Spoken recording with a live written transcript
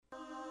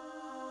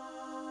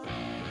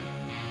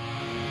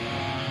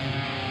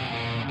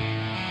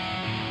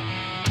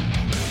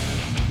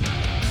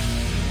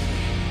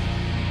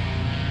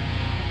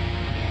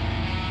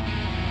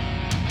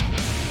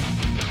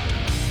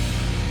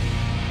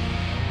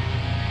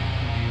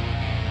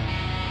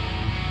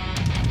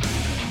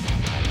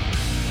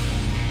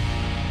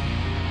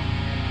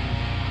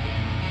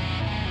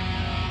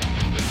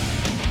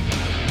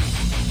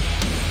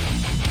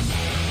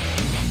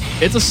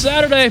It's a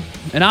Saturday,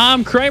 and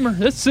I'm Kramer.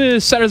 This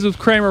is Saturdays with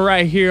Kramer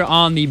right here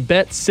on the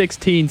Bet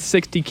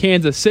 1660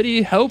 Kansas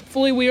City.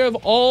 Hopefully we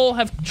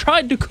have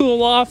tried to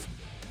cool off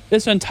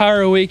this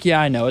entire week.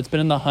 Yeah, I know, it's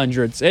been in the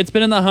hundreds. It's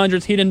been in the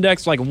hundreds. Heat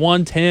index like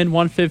 110,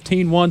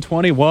 115,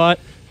 120, what?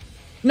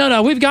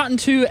 No, we've gotten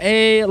to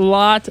a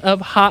lot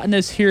of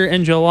hotness here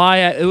in July.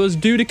 It was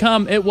due to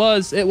come. It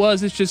was.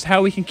 It's just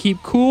how we can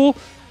keep cool.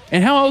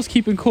 And how I was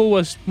keeping cool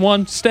was,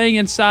 one, staying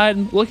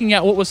inside, looking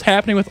at what was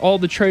happening with all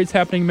the trades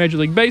happening in Major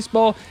League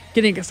Baseball,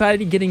 getting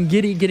excited, getting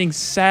giddy, getting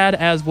sad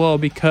as well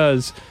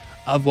because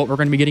of what we're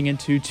going to be getting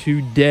into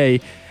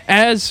today.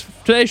 As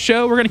today's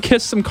show, we're going to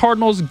kiss some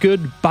Cardinals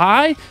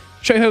goodbye.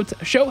 Shohei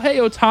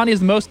Ohtani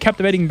is the most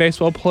captivating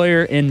baseball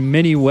player in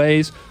many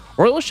ways.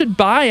 Orioles should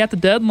buy at the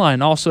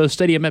deadline. Also, a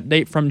stadium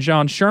update from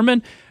John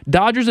Sherman.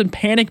 Dodgers in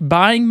panic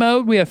buying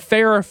mode. We have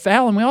fair or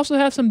foul, and we also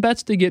have some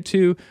bets to get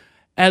to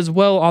as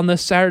well on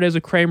this Saturdays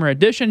with Kramer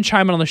edition.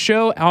 Chime in on the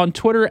show on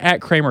Twitter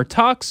at Kramer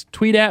Talks.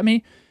 Tweet at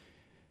me.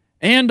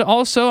 And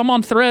also, I'm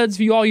on Threads.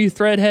 All you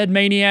Threadhead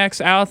maniacs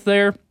out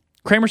there,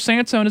 Kramer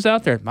Sansone is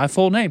out there. My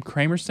full name,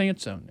 Kramer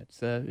Sansone. It's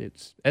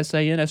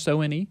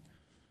Sansone.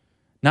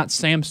 Not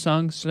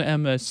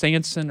Samsung,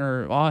 Sanson,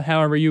 or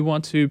however you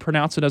want to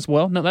pronounce it as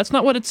well. No, that's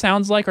not what it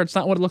sounds like, or it's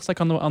not what it looks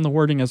like on the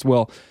wording as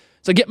well.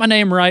 So get my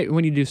name right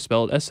when you do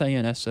spell it,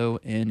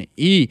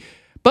 Sansone.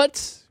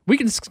 But we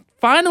can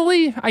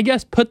finally, I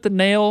guess, put the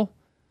nail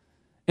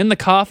in the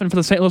coffin for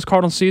the St. Louis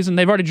Cardinals season.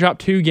 They've already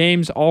dropped 2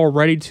 games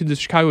already to the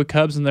Chicago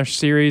Cubs in their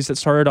series that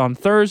started on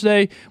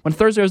Thursday. When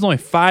Thursday was only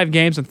 5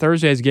 games, and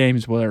Thursday's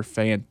games were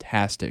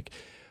fantastic.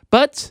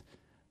 But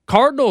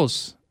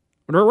Cardinals,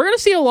 we're going to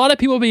see a lot of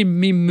people be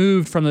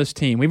moved from this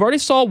team. We've already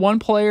saw one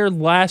player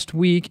last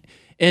week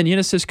in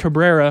Yoenis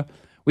Cabrera.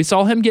 We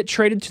saw him get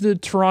traded to the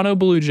Toronto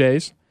Blue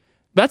Jays.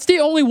 That's the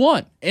only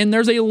one. And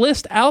there's a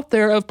list out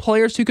there of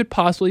players who could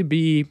possibly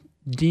be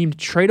deemed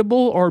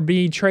tradable or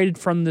be traded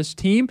from this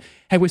team.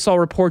 Hey, we saw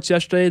reports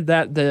yesterday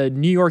that the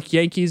New York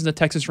Yankees and the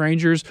Texas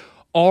Rangers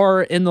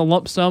are in the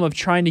lump sum of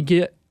trying to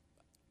get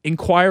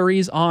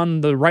inquiries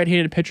on the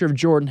right-handed pitcher of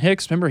Jordan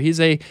Hicks. Remember, he's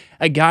a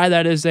guy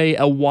that is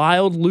a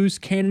wild, loose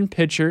cannon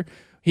pitcher.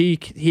 He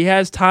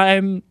has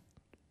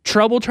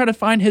trouble trying to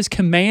find his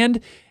command,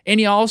 and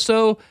he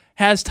also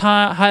has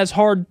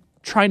hard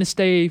trying to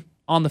stay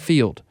on the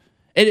field.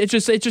 It's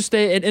just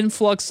an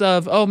influx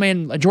of, oh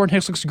man, Jordan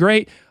Hicks looks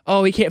great.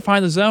 Oh, he can't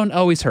find the zone.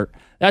 Oh, he's hurt.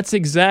 That's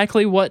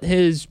exactly what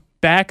his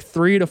back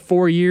 3 to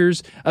 4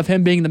 years of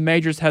him being in the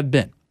majors have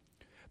been.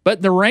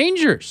 But the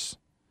Rangers,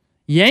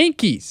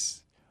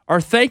 Yankees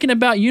are thinking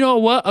about, you know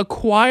what,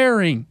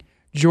 acquiring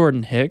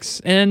Jordan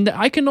Hicks. And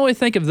I can only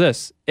think of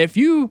this. If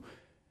you're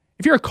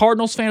a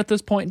Cardinals fan at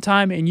this point in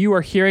time and you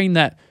are hearing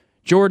that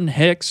Jordan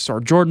Hicks or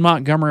Jordan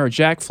Montgomery or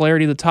Jack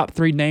Flaherty, the top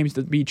 3 names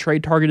that be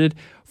trade targeted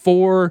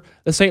for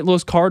the St.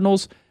 Louis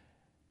Cardinals,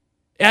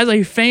 as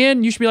a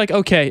fan, you should be like,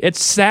 okay,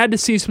 it's sad to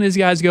see some of these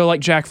guys go like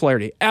Jack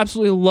Flaherty.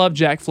 Absolutely love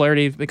Jack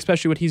Flaherty,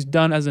 especially what he's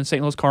done as a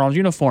St. Louis Cardinals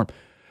uniform.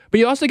 But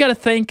you also got to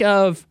think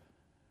of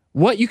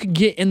what you could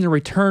get in the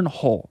return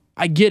hole.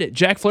 I get it.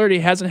 Jack Flaherty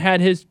hasn't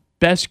had his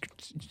best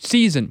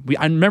season.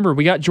 I remember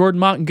we got Jordan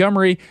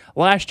Montgomery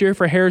last year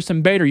for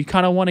Harrison Bader. You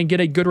kind of want to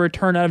get a good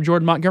return out of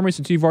Jordan Montgomery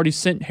since you've already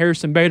sent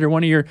Harrison Bader,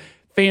 one of your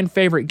fan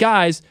favorite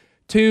guys,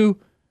 to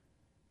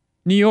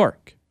New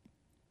York.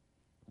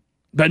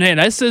 But man,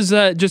 this is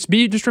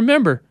just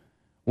remember,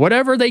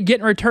 whatever they get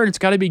in return, it's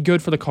got to be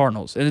good for the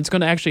Cardinals, and it's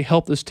going to actually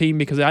help this team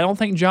because I don't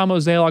think John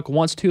Mozeliak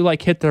wants to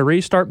hit the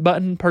restart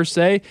button per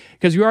se,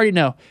 because you already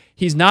know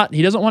he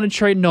doesn't want to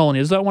trade Nolan,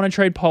 he doesn't want to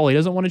trade Paul, he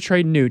doesn't want to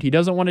trade Newt, he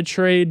doesn't want to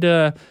trade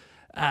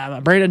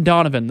Brandon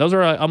Donovan. Those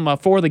are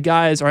 4 of the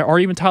guys, or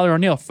even Tyler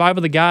O'Neill, 5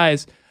 of the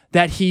guys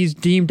that he's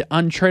deemed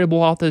untradeable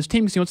off this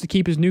team because he wants to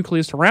keep his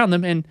nucleus around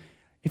them. And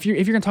if you're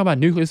going to talk about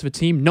nucleus of a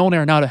team, Nolan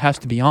Arenado has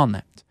to be on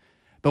that.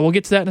 But we'll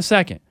get to that in a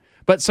second.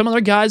 But some other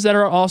guys that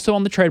are also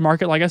on the trade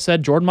market, like I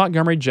said, Jordan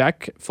Montgomery,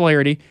 Jack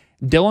Flaherty,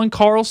 Dylan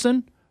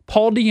Carlson,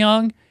 Paul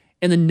DeYoung,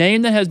 and the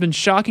name that has been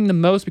shocking the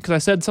most because I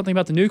said something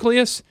about the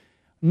nucleus,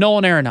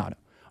 Nolan Arenado.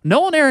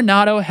 Nolan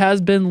Arenado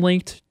has been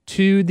linked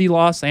to the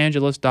Los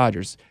Angeles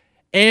Dodgers,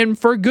 and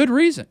for good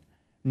reason.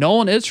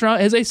 Nolan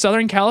is a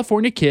Southern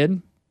California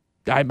kid.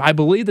 I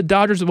believe the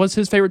Dodgers was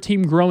his favorite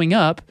team growing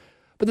up.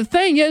 But the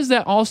thing is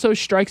that also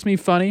strikes me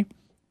funny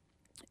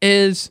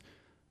is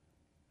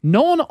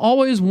Nolan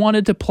always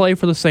wanted to play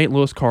for the St.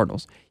 Louis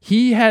Cardinals.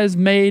 He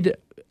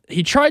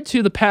tried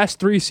to the past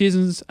 3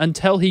 seasons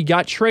until he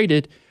got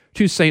traded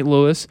to St.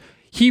 Louis.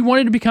 He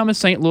wanted to become a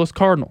St. Louis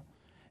Cardinal.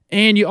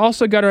 And you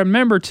also got to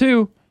remember,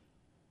 too,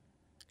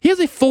 he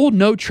has a full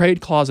no-trade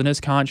clause in his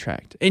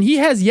contract. And he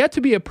has yet to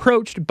be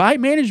approached by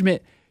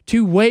management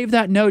to waive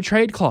that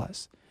no-trade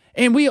clause.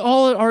 And we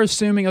all are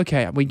assuming,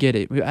 okay, we get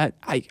it.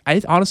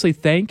 I honestly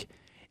think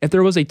if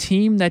there was a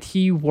team that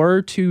he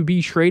were to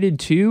be traded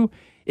to,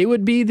 it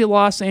would be the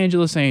Los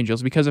Angeles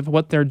Angels because of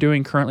what they're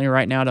doing currently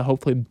right now to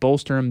hopefully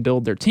bolster and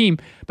build their team.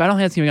 But I don't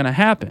think that's even going to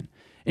happen.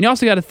 And you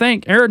also got to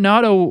think,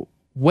 Arenado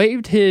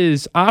waived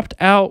his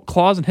opt-out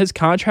clause in his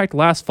contract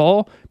last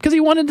fall because he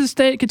wanted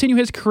to continue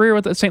his career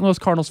with the St. Louis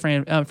Cardinals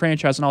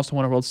franchise and also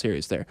win a World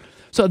Series there.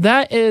 So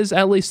that is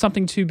at least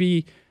something to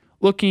be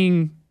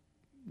looking,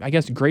 I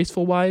guess,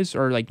 graceful-wise,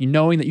 or like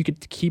knowing that you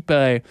could keep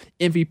a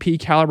MVP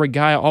caliber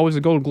guy, always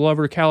a Gold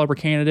Glover caliber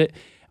candidate,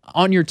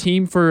 on your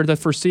team for the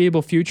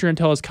foreseeable future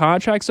until his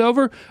contract's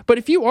over. But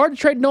if you are to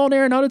trade Nolan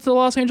Arenado to the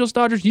Los Angeles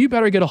Dodgers, you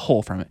better get a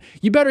haul from it.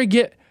 You better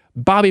get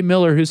Bobby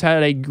Miller, who's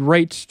had a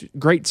great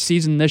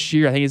season this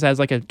year. I think he has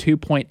like a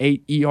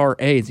 2.8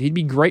 ERA. He'd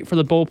be great for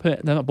the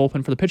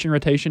bullpen for the pitching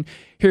rotation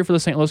here for the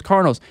St. Louis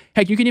Cardinals.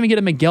 Heck, you can even get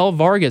a Miguel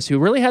Vargas, who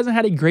really hasn't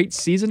had a great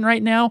season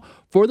right now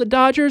for the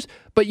Dodgers,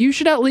 but you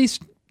should at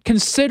least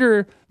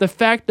consider the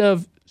fact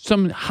of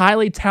some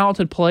highly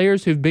talented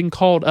players who've been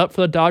called up for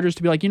the Dodgers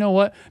to be like, you know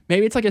what,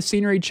 maybe it's like a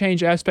scenery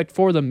change aspect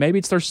for them. Maybe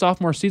it's their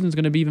sophomore season is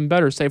going to be even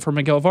better, say for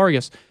Miguel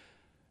Vargas.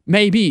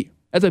 Maybe.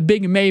 That's a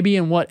big maybe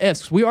and what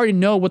ifs. We already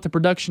know what the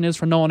production is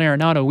for Nolan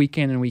Arenado week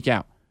in and week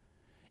out.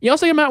 You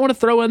also might want to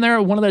throw in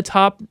there one of the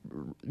top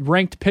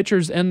ranked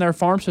pitchers in their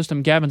farm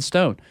system, Gavin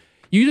Stone.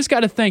 You just got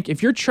to think,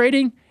 if you're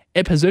trading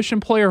a position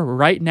player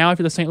right now, if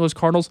you're the St. Louis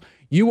Cardinals,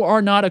 you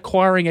are not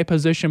acquiring a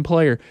position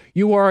player.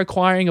 You are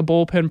acquiring a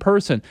bullpen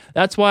person.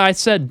 That's why I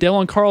said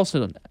Dylan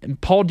Carlson and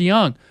Paul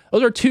DeJong.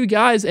 Those are two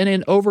guys in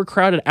an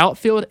overcrowded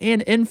outfield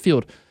and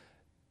infield.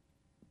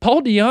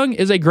 Paul DeJong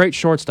is a great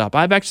shortstop.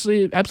 I've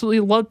actually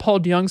absolutely loved Paul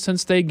DeJong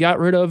since they got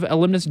rid of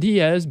Alimnis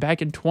Diaz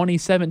back in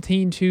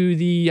 2017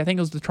 to I think it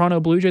was the Toronto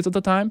Blue Jays at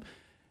the time.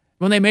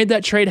 When they made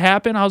that trade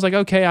happen, I was like,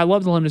 okay, I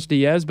love Alimnis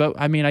Diaz, but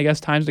I mean, I guess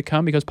time's to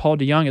come because Paul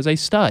DeJong is a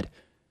stud.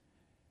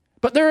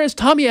 But there is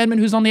Tommy Edman,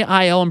 who's on the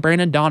IL, and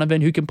Brandon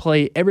Donovan, who can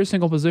play every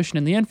single position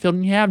in the infield.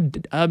 And you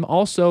have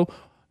also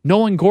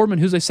Nolan Gorman,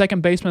 who's a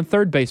second baseman,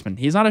 third baseman.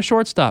 He's not a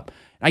shortstop.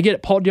 I get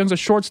it, Paul DeJong's a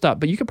shortstop,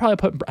 but you could probably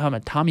put a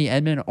Tommy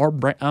Edman or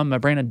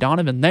Brandon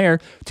Donovan there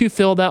to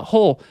fill that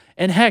hole.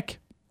 And heck,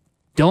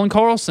 Dylan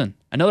Carlson,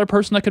 another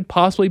person that could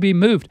possibly be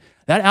moved.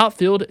 That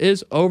outfield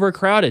is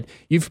overcrowded.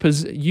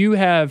 You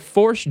have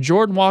forced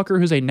Jordan Walker,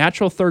 who's a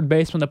natural third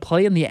baseman, to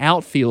play in the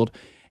outfield.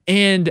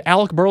 And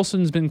Alec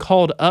Burleson's been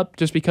called up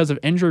just because of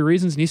injury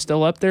reasons, and he's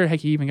still up there.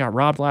 Heck, he even got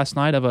robbed last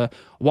night of a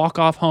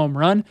walk-off home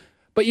run.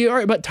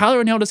 But Tyler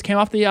O'Neill just came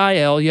off the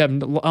IL. You have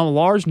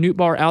Lars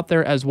Nootbaar out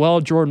there as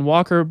well. Jordan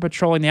Walker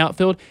patrolling the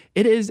outfield.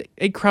 It is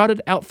a crowded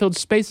outfield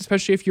space,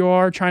 especially if you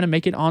are trying to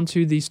make it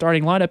onto the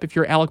starting lineup if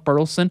you're Alec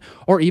Burleson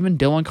or even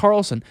Dylan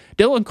Carlson.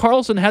 Dylan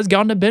Carlson has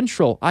gone to bench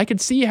role. I could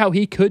see how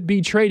he could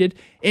be traded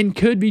and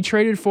could be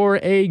traded for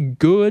a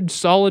good,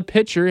 solid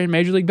pitcher in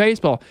Major League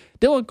Baseball.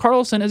 Dylan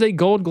Carlson is a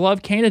Gold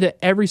Glove candidate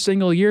every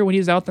single year when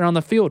he's out there on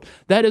the field.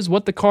 That is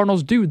what the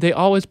Cardinals do. They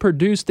always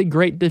produce the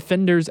great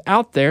defenders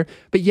out there,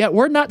 but yet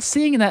we're not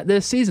seeing that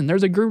this season.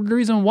 There's a good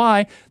reason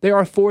why they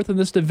are fourth in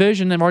this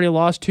division. They've already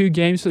lost 2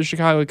 games to the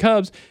Chicago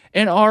Cubs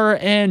and are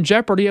in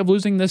jeopardy of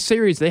losing this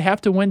series. They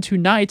have to win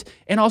tonight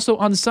and also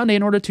on Sunday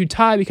in order to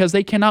tie because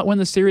they cannot win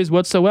the series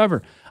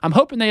whatsoever. I'm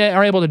hoping they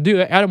are able to do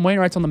it. Adam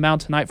Wainwright's on the mound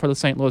tonight for the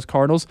St. Louis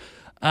Cardinals.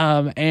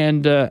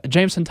 And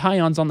Jameson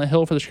Taillon's on the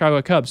hill for the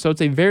Chicago Cubs. So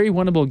it's a very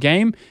winnable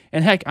game.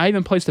 And heck, I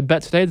even placed a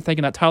bet today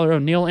thinking that Tyler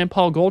O'Neill and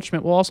Paul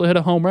Goldschmidt will also hit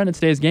a home run in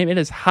today's game. It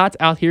is hot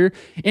out here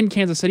in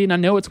Kansas City, and I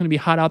know it's going to be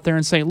hot out there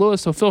in St.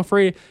 Louis, so feel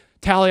free to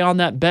tally on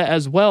that bet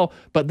as well.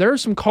 But there are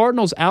some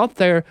Cardinals out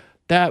there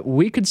that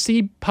we could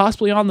see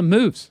possibly on the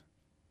moves.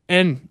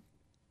 And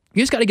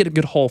you just got to get a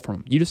good haul from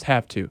them. You just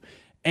have to.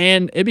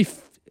 And it'd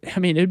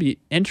be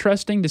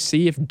interesting to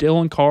see if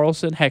Dylan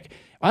Carlson, heck,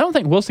 I don't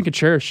think Wilson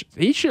Contreras,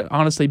 he should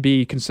honestly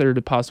be considered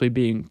to possibly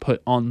being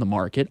put on the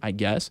market, I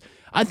guess.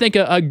 I think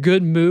a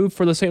good move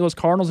for the St. Louis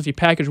Cardinals if you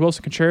package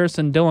Wilson Contreras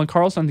and Dylan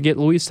Carlson to get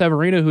Luis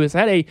Severino, who has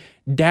had a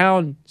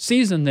down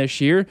season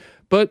this year,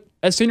 but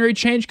a scenery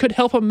change could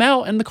help him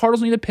out, and the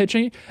Cardinals need a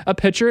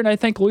pitcher, and I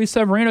think Luis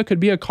Severino could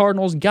be a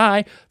Cardinals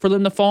guy for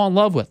them to fall in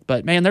love with.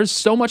 But, man, there's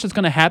so much that's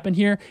going to happen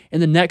here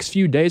in the next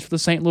few days for the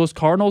St. Louis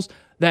Cardinals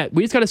that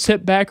we just got to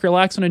sit back,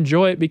 relax, and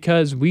enjoy it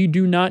because we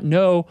do not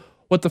know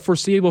what the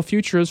foreseeable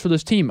future is for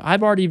this team.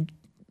 I've already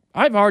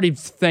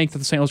think that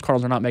the St. Louis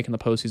Cardinals are not making the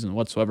postseason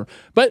whatsoever.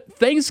 But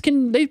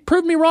they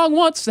proved me wrong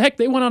once. Heck,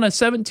 they went on a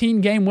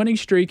 17-game winning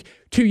streak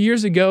 2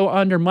 years ago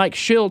under Mike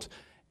Schilt,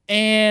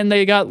 and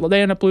they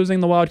ended up losing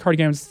the wild card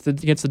games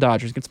against the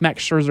Dodgers, against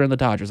Max Scherzer and the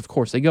Dodgers. Of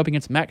course, they go up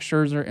against Max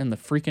Scherzer and the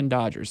freaking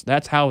Dodgers.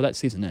 That's how that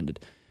season ended.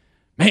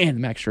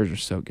 Man, Max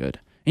Scherzer's so good.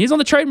 And he's on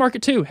the trade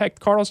market too. Heck,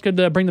 the Cardinals could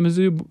bring the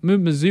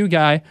Mizzou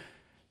guy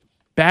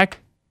back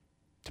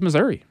to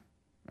Missouri.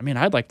 I mean,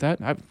 I'd like that.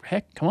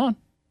 Heck, come on.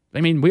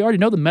 I mean, we already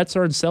know the Mets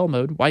are in sell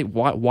mode.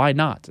 Why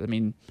not? I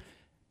mean,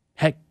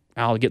 heck,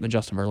 I'll get in the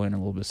Justin Verlander in a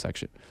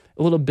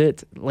little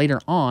bit later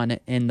on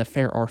in the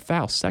fair or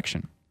foul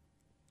section.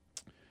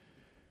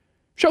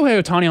 Shohei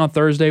Ohtani on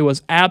Thursday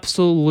was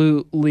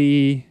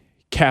absolutely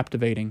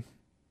captivating.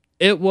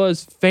 It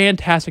was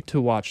fantastic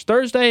to watch.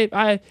 Thursday,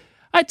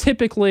 I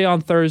typically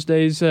on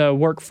Thursdays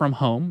work from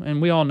home,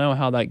 and we all know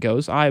how that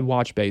goes. I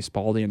watch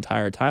baseball the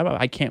entire time.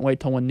 I can't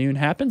wait till when noon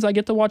happens. I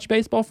get to watch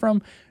baseball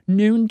from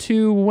noon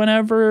to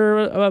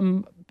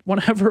whenever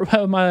whenever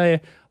my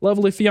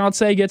lovely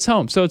fiance gets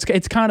home. So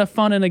it's kind of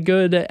fun and a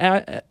good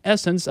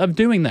essence of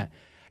doing that.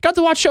 Got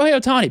to watch Shohei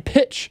Ohtani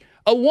pitch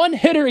a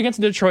one-hitter against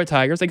the Detroit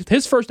Tigers, like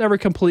his first ever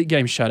complete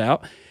game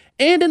shutout.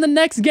 And in the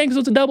next game, because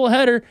it was a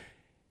doubleheader,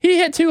 he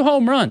hit 2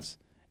 home runs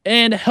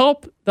and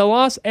helped the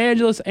Los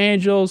Angeles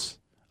Angels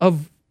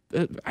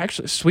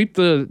actually sweep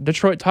the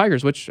Detroit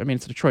Tigers, which, I mean,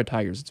 it's the Detroit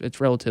Tigers.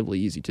 It's relatively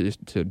easy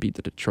to beat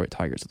the Detroit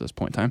Tigers at this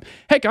point in time.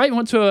 Heck, I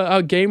went to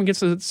a game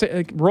against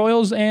the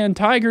Royals and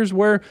Tigers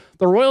where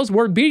the Royals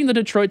were beating the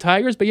Detroit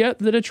Tigers, but yet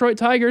the Detroit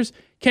Tigers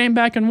came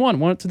back and won.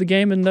 Went to the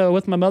game and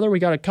with my mother. We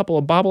got a couple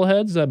of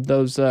bobbleheads of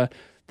those.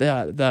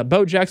 The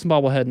Bo Jackson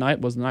bobblehead night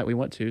was the night we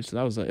went to,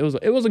 so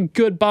it was a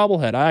good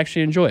bobblehead. I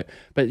actually enjoy it.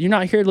 But you're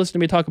not here to listen to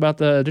me talk about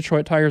the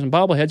Detroit Tigers and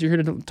bobbleheads. You're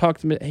here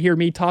to hear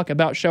me talk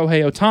about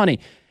Shohei Ohtani.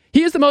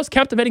 He is the most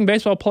captivating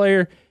baseball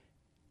player,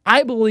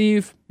 I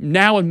believe,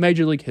 now in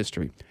Major League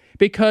history,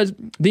 because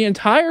the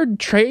entire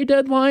trade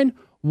deadline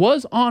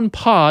was on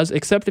pause,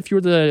 except if you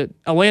were the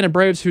Atlanta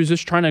Braves, who's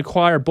just trying to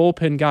acquire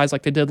bullpen guys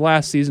like they did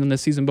last season and the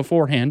season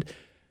beforehand.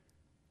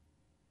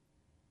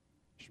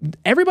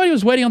 Everybody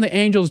was waiting on the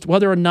Angels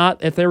whether or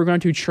not if they were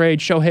going to trade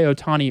Shohei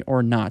Ohtani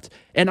or not.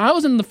 And I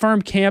was in the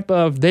firm camp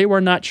of they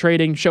were not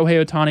trading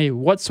Shohei Ohtani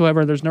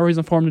whatsoever. There's no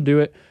reason for them to do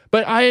it.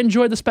 But I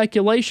enjoyed the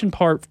speculation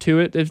part to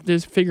it to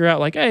figure out,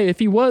 like, hey, if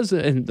he was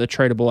in the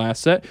tradable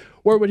asset,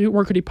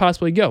 where could he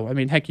possibly go? I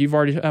mean, heck, you've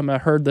already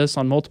heard this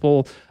on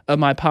multiple of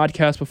my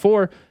podcasts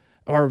before,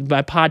 or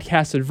my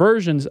podcasted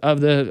versions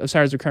of the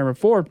Saturdays with Kramer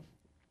before.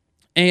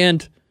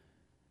 And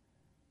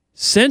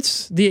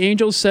since the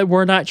Angels said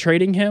we're not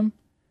trading him,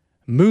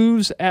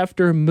 moves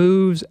after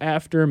moves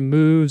after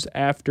moves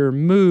after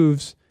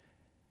moves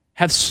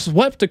have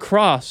swept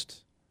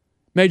across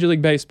Major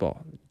League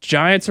Baseball.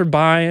 Giants are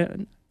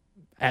buying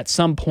at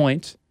some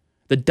point.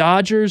 The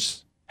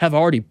Dodgers have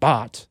already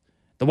bought.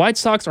 The White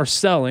Sox are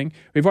selling.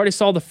 We've already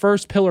saw the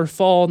first pillar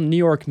fall in the New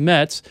York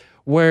Mets,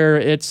 where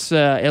it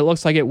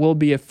looks like it will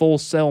be a full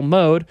sell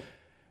mode.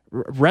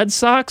 Red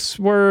Sox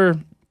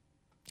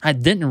I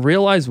didn't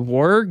realize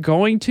were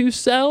going to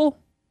sell,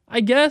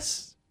 I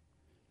guess.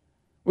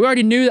 I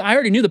already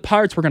knew the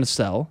Pirates were going to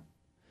sell,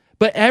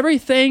 but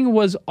everything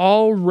was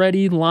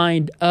already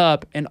lined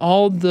up, and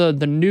all the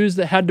news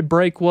that had to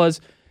break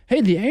was,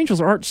 hey, the Angels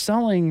aren't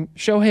selling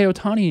Shohei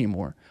Ohtani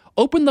anymore.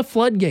 Open the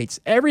floodgates.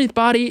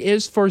 Everybody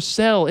is for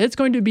sale. It's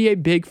going to be a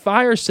big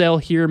fire sale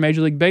here in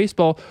Major League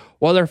Baseball,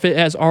 whether if it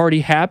has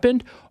already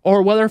happened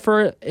or whether if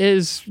it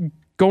is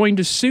going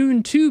to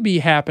soon to be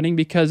happening,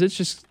 because it's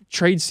just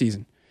trade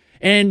season.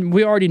 And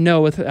we already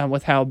know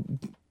with how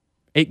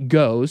it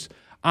goes.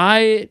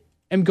 I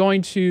am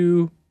going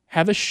to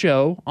have a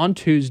show on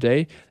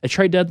Tuesday. The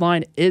trade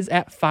deadline is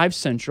at 5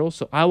 Central,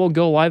 so I will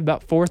go live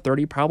about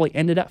 4:30, probably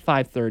end it at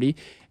 5:30.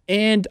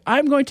 And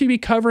I'm going to be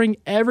covering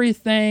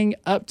everything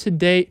up to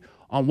date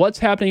on what's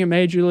happening in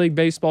Major League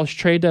Baseball's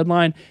trade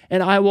deadline,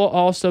 and I will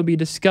also be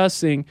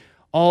discussing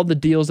all the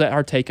deals that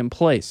are taking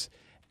place.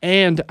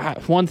 And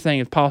one thing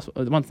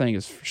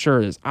is for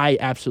sure is I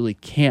absolutely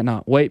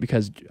cannot wait,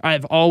 because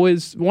I've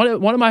always one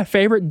of my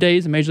favorite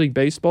days in Major League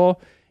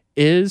Baseball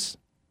is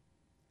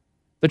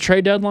the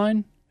trade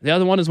deadline. The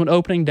other one is when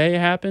opening day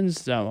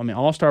happens. So, I mean,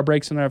 All-Star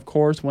breaks in there, of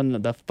course,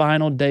 when the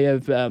final day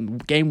of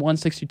Game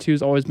 162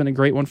 has always been a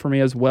great one for me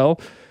as well.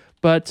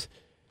 But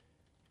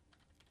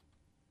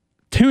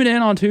tune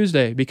in on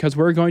Tuesday, because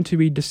we're going to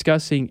be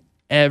discussing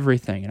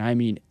everything, and I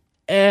mean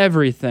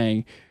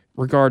everything,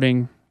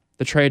 regarding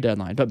the trade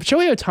deadline. But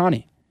Shohei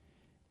Ohtani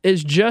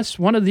is just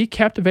one of the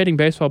captivating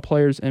baseball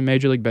players in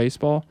Major League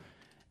Baseball,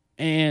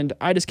 and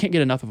I just can't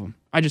get enough of him.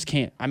 I just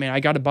can't. I mean,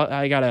 I got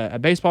a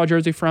baseball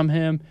jersey from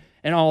him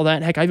and all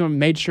that. Heck, I even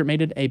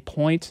made it a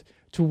point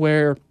to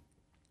where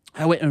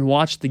I went and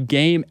watched the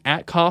game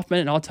at Kauffman,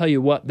 and I'll tell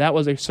you what, that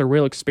was a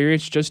surreal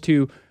experience, just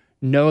to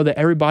know that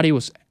everybody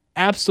was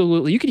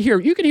absolutely, you could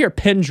hear a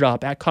pin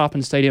drop at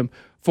Kauffman Stadium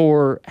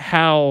for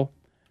how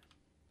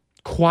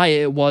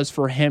quiet it was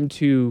for him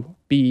to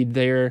be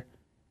there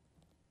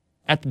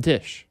at the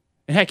dish.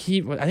 And heck,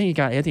 I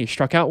think he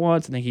struck out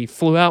once, and then he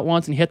flew out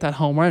once, and he hit that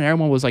home run, and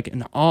everyone was like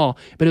in awe.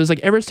 But it was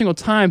like every single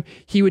time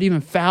he would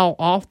even foul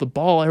off the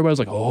ball, everybody was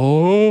like,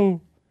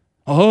 oh.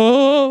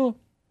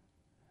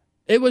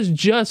 It was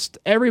just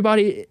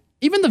everybody,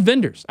 even the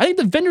vendors. I think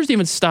the vendors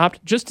even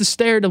stopped just to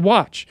stare to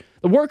watch.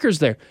 The workers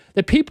there,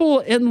 the people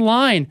in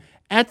line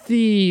at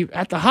the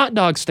hot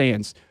dog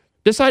stands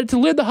decided to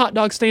leave the hot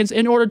dog stands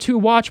in order to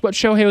watch what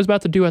Shohei was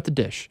about to do at the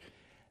dish.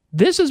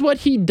 This is what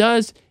he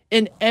does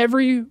in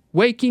every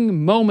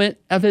waking moment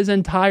of his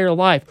entire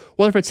life.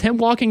 Whether if it's him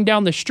walking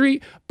down the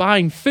street,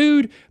 buying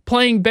food,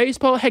 playing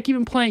baseball, heck,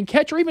 even playing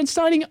catch, or even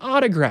signing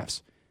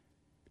autographs.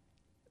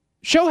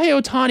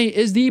 Shohei Ohtani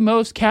is the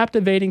most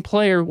captivating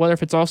player, whether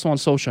if it's also on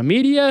social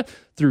media,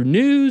 through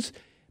news,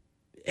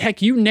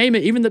 heck, you name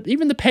it,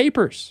 even the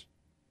papers.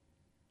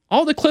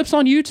 All the clips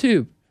on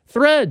YouTube,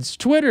 Threads,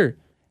 Twitter,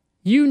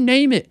 you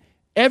name it.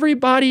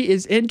 Everybody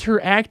is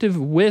interactive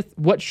with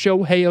what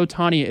Shohei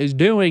Ohtani is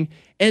doing,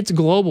 and it's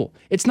global.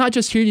 It's not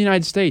just here in the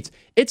United States.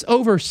 It's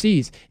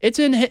overseas. It's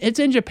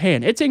in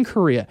Japan. It's in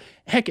Korea.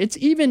 Heck, it's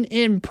even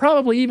in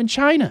probably even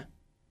China.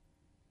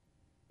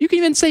 You can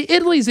even say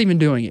Italy's even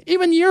doing it.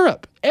 Even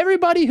Europe.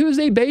 Everybody who's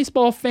a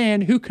baseball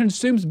fan who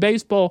consumes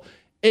baseball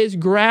is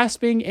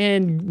grasping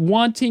and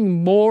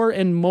wanting more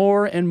and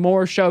more and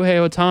more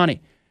Shohei Ohtani.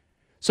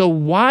 So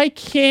why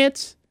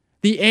can't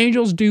the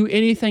Angels do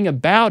anything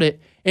about it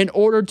in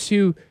order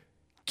to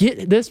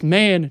get this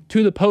man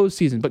to the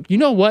postseason? But you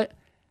know what?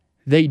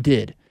 They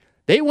did.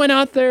 They went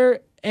out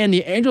there and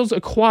the Angels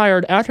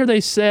acquired, after they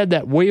said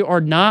that we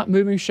are not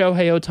moving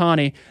Shohei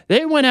Ohtani,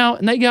 they went out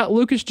and they got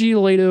Lucas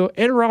Giolito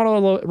and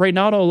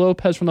Reynaldo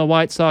Lopez from the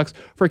White Sox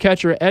for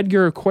catcher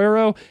Edgar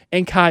Quero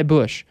and Kai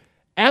Busch.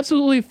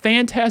 Absolutely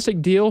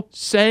fantastic deal,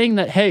 saying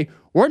that, hey,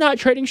 we're not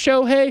trading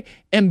Shohei,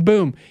 and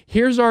boom,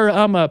 here's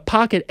our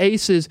pocket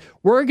aces.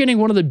 We're getting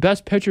one of the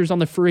best pitchers on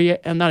the free,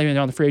 not even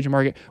on the free agent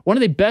market, one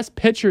of the best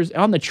pitchers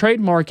on the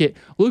trade market,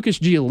 Lucas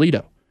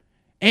Giolito.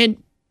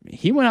 And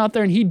he went out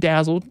there and he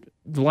dazzled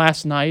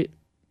last night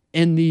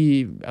in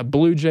the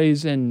Blue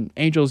Jays and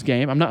Angels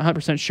game. I'm not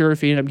 100% sure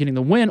if he ended up getting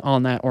the win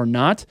on that or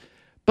not,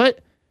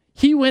 but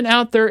he went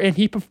out there and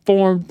he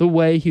performed the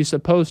way he's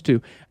supposed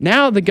to.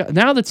 Now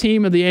the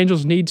team of the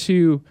Angels need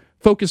to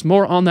focus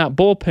more on that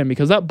bullpen,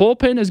 because that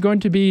bullpen is going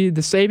to be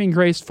the saving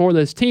grace for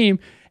this team.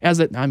 They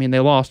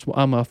lost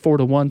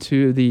 4-1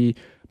 to the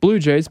Blue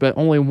Jays, but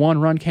only one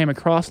run came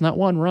across, and that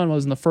one run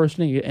was in the first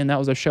inning, and that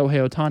was a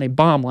Shohei Ohtani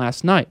bomb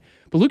last night.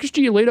 But Lucas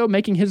Giolito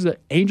making his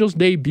Angels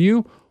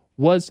debut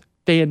was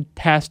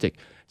fantastic.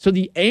 So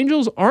the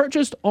Angels aren't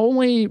just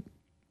only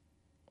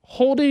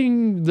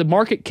holding the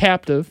market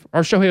captive,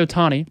 or Shohei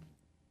Ohtani,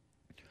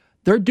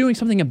 they're doing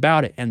something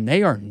about it, and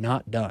they are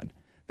not done.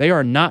 They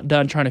are not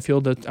done trying to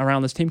field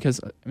around this team because,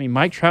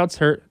 Mike Trout's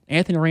hurt,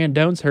 Anthony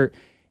Rendon's hurt.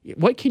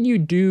 What can you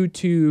do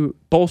to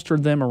bolster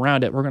them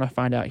around it? We're going to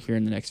find out here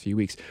in the next few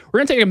weeks. We're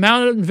going to take a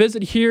mountain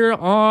visit here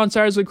on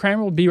Saturdays with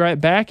Kramer. We'll be right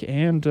back,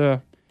 and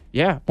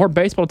more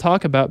baseball to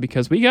talk about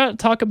because we got to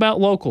talk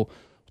about local.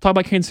 We'll talk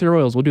about Kansas City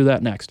Royals. We'll do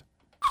that next.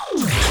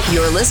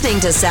 You're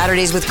listening to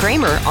Saturdays with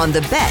Kramer on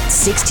the Bet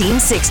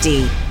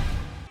 1660.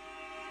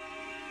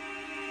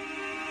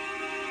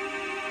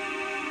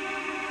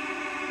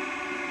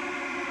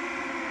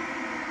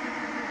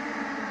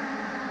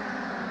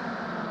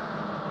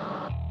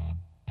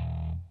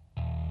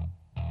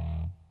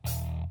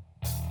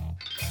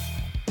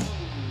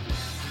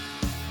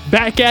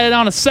 Back at it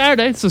on a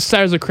Saturday. This is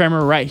Saturdays with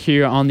Kramer right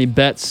here on the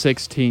Bet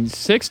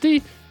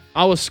 1660.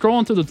 I was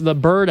scrolling through the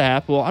Bird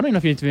app. Well, I don't even know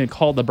if it's even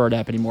called the Bird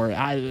app anymore.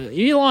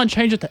 Elon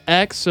changed it to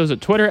X, so is it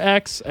Twitter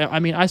X?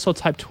 I still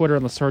type Twitter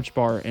in the search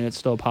bar, and it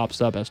still pops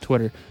up as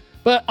Twitter.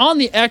 But on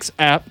the X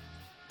app,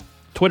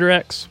 Twitter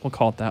X, we'll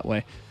call it that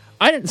way.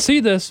 I didn't see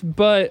this,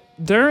 but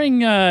during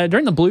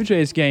the Blue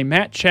Jays game,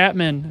 Matt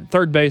Chapman,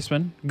 third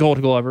baseman,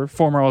 Gold Glover,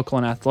 former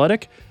Oakland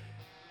Athletic,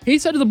 he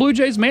said to the Blue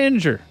Jays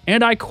manager,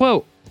 and I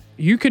quote,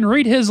 "You can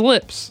read his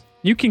lips.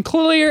 You can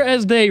clear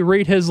as day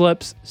read his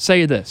lips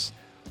say this."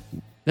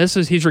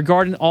 He's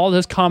regarding all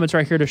his comments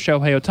right here to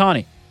Shohei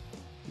Ohtani.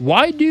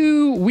 Why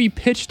do we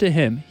pitch to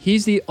him?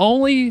 He's the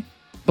only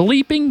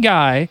bleeping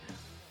guy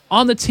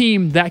on the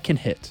team that can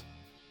hit.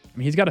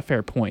 He's got a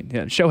fair point.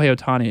 Yeah, Shohei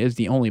Ohtani is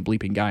the only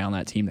bleeping guy on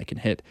that team that can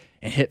hit,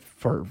 and hit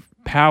for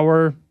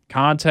power,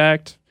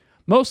 contact.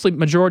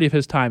 Majority of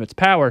his time, it's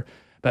power.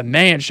 But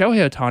man,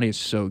 Shohei Ohtani is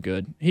so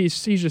good.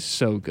 He's just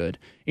so good.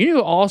 You know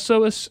who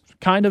also is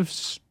kind of,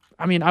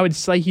 I would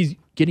say he's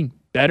getting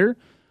better.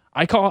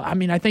 I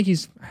think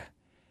he's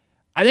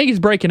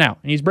breaking out.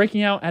 And he's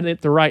breaking out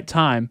at the right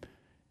time.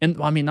 And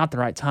not the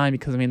right time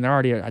because they're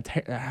already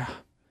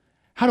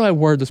how do I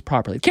word this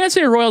properly? Kansas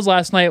City Royals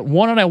last night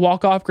won on a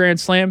walk-off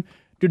grand slam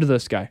due to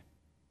this guy.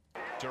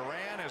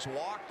 Duran has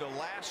walked the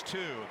last two.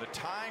 The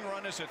tying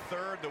run is at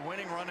third. The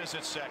winning run is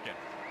at second.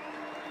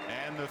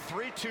 And the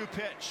 3-2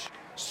 pitch.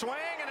 Swing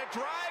and a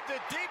drive to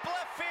deep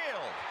left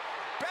field.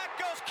 Back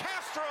goes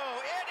Castro.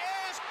 It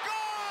is gone!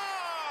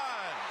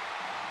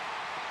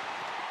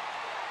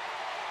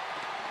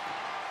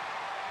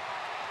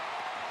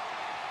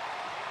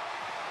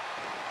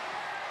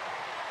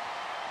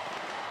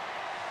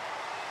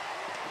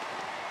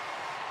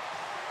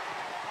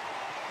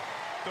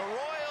 The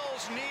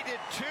Royals needed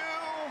 2.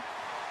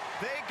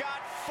 They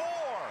got 4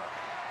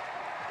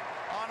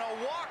 on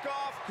a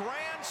walk-off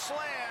grand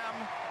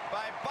slam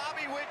by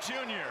Bobby Witt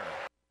Jr.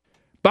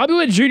 Bobby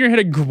Witt Jr. had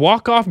a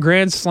walk-off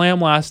grand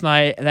slam last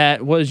night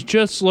that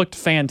looked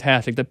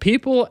fantastic. The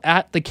people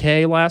at the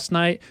K last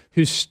night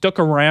who stuck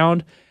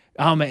around,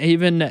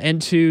 even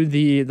into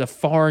the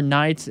far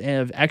nights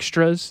of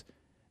extras,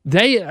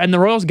 the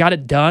Royals got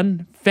it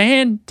done.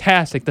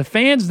 Fantastic. The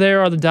fans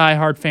there are the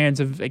diehard fans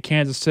of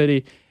Kansas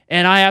City,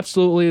 and I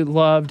absolutely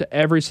loved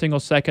every single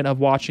second of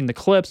watching the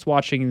clips,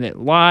 watching it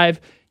live,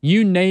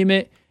 you name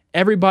it.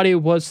 Everybody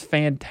was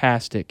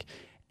fantastic.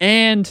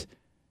 And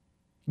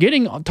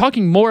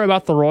talking more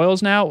about the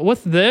Royals now,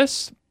 with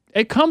this,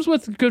 it comes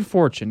with good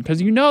fortune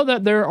because you know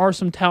that there are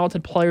some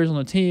talented players on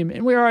the team,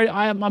 and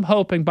I'm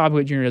hoping Bobby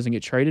Witt Jr. doesn't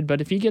get traded,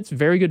 but if he gets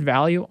very good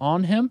value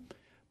on him,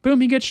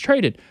 boom, he gets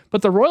traded.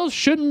 But the Royals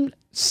shouldn't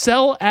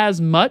sell as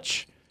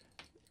much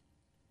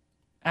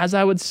as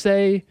I would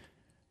say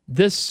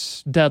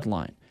this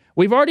deadline.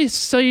 We've already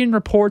seen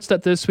reports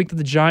that this week that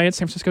the San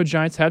Francisco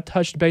Giants, have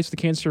touched base with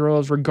the Kansas City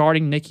Royals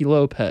regarding Nicky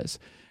Lopez.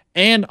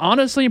 And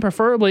honestly and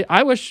preferably,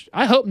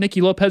 I hope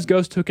Nicky Lopez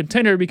goes to a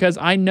contender because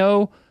I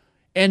know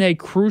in a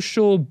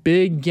crucial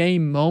big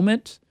game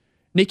moment,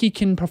 Nicky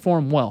can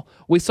perform well.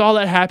 We saw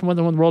that happen with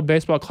the World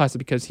Baseball Classic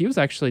because he was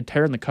actually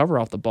tearing the cover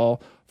off the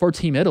ball for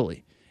Team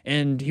Italy.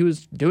 And he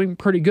was doing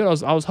pretty good.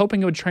 I was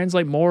hoping it would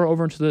translate more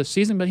over into the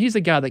season, but he's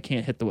a guy that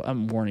can't hit the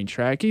warning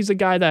track. He's a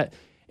guy that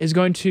is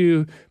going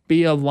to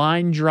be a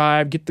line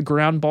drive, get the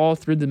ground ball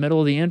through the middle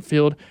of the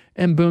infield,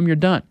 and boom, you're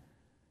done.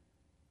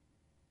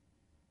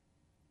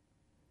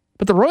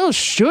 But the Royals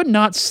should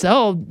not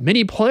sell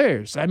many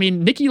players. I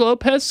mean, Nicky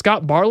Lopez,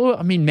 Scott Barlow.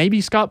 I mean, maybe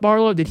Scott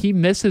Barlow, did he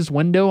miss his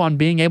window on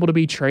being able to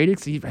be traded?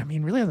 Because he,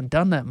 really hasn't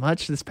done that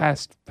much this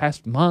past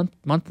month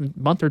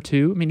or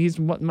two. I mean, he's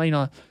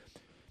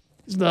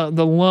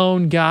the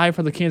lone guy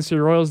for the Kansas City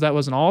Royals that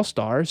was an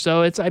all-star.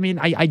 So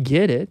I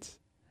get it.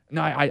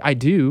 No, I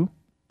do.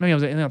 Maybe I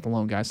was not the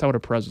lone guy. Salvador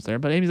Perez was there,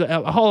 but he's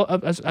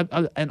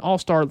an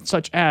all-star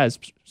such as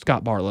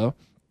Scott Barlow.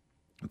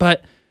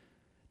 But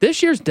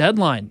this year's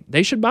deadline,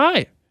 they should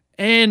buy.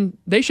 And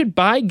they should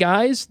buy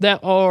guys that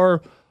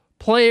are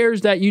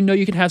players that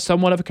you can have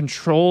somewhat of a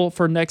control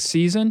for next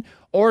season,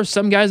 or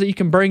some guys that you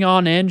can bring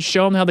on in,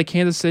 show them what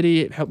Kansas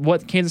City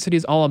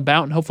is all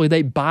about, and hopefully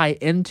they buy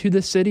into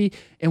the city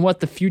and what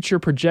the future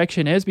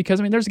projection is.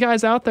 Because, there's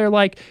guys out there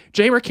like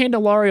Jeimer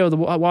Candelario, the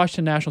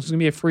Washington Nationals, who's going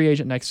to be a free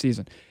agent next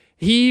season.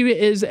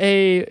 He's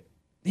a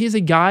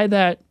guy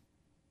that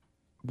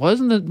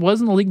was in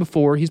the league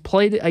before. He's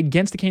played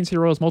against the Kansas City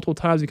Royals multiple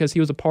times because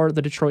he was a part of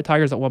the Detroit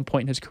Tigers at one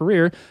point in his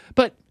career.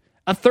 But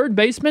a third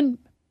baseman,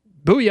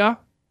 booyah,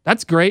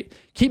 that's great.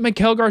 Keep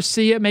Miguel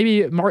Garcia.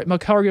 Maybe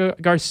Miguel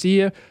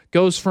Garcia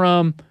goes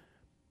from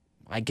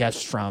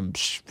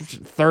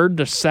third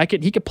to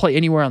second. He could play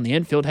anywhere on the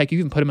infield. Heck, you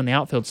can put him in the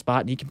outfield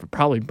spot, and he can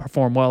probably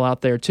perform well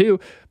out there too.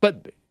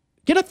 But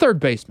get a third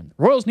baseman.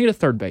 Royals need a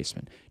third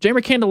baseman.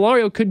 Jeimer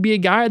Candelario could be a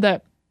guy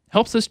that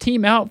helps this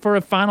team out for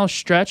a final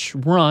stretch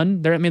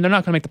run. They're not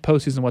going to make the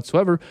postseason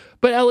whatsoever,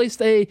 but at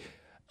least a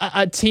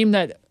team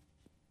that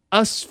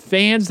us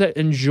fans that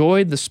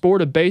enjoy the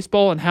sport of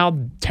baseball and how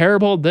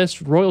terrible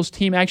this Royals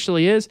team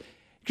actually is,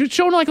 should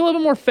show a little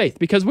bit more faith,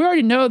 because we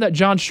already know that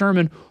John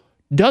Sherman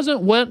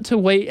doesn't want to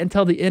wait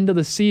until the end of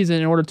the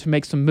season in order to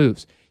make some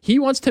moves. He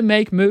wants to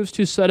make moves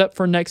to set up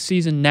for next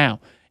season now.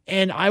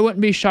 And I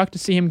wouldn't be shocked to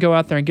see him go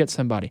out there and get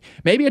somebody.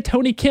 Maybe a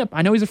Tony Kemp.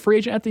 I know he's a free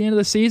agent at the end of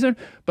the season,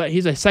 but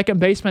he's a second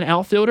baseman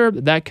outfielder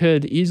that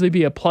could easily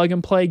be a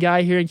plug-and-play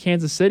guy here in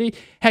Kansas City.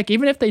 Heck,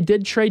 even if they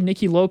did trade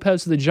Nicky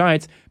Lopez to the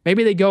Giants,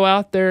 maybe they go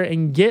out there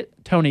and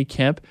get Tony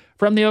Kemp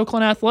from the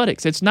Oakland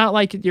Athletics. It's not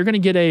like you're going to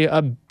get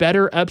a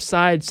better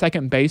upside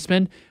second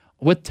baseman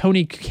with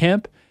Tony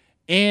Kemp.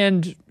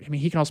 And,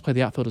 he can also play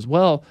the outfield as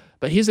well,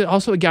 but he's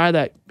also a guy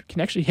that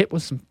can actually hit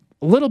with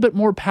a little bit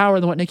more power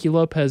than what Nicky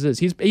Lopez is.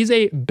 He's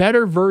a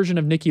better version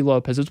of Nicky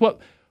Lopez. It's what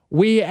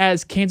we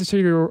as Kansas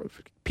City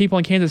people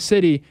in Kansas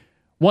City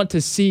want to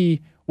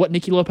see what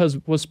Nicky Lopez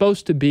was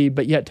supposed to be,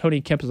 but yet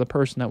Tony Kemp is a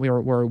person that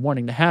we're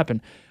wanting to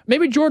happen.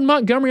 Maybe Jordan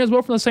Montgomery as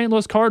well from the St.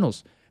 Louis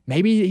Cardinals.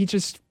 Maybe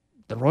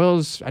the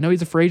Royals, I know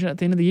he's a free agent at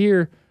the end of the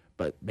year,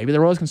 but maybe the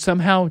Royals can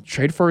somehow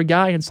trade for a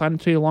guy and sign him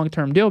to a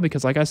long-term deal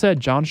because, like I said,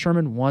 John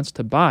Sherman wants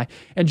to buy.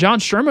 And John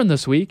Sherman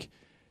this week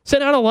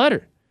sent out a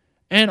letter.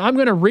 And I'm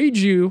going to read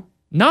you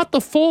not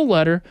the full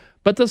letter,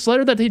 but this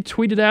letter that he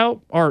tweeted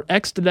out or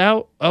X'd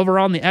out over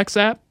on the X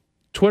app,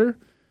 Twitter.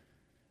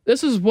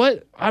 This is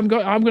what I'm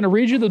going to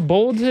read you the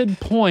bolded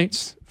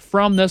points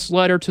from this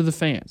letter to the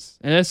fans.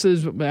 And this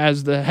is,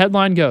 as the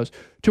headline goes,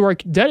 to our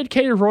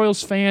dedicated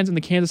Royals fans in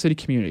the Kansas City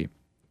community.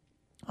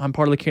 I'm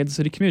part of the Kansas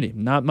City community.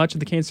 Not much of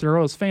the Kansas City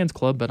Royals fans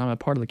club, but I'm a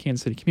part of the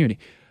Kansas City community.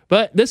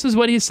 But this is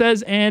what he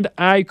says, and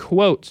I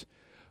quote,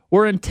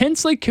 "We're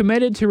intensely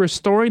committed to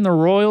restoring the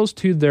Royals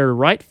to their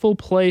rightful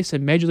place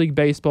in Major League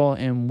Baseball,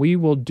 and we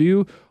will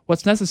do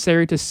what's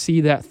necessary to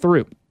see that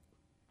through.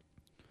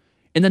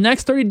 In the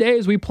next 30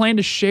 days, we plan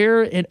to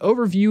share an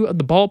overview of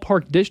the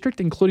ballpark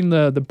district, including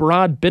the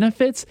broad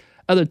benefits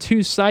of the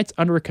two sites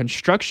under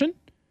construction."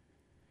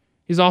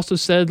 He's also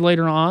said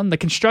later on, the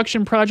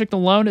construction project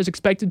alone is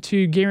expected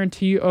to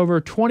guarantee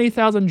over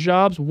 20,000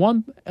 jobs,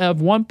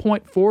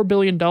 $1.4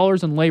 billion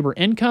in labor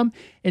income,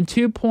 and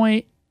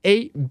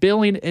 $2.8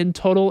 billion in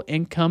total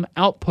income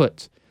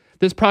output.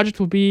 This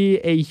project will be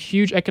a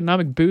huge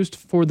economic boost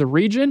for the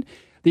region.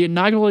 The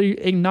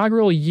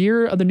inaugural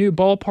year of the new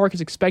ballpark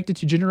is expected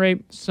to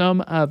generate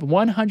some of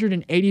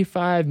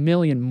 $185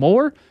 million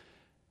more.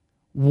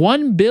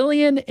 $1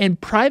 billion in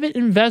private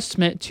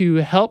investment to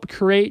help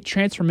create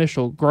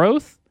transformational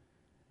growth.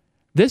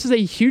 This is a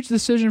huge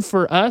decision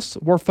for us.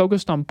 We're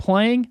focused on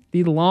playing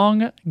the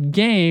long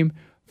game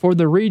for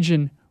the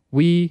region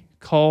we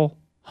call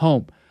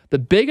home. The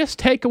biggest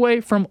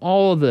takeaway from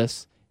all of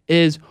this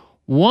is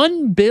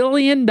 $1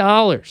 billion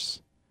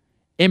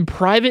in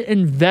private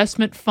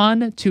investment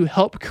fund to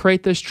help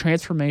create this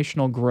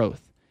transformational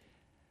growth.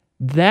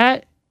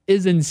 That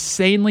is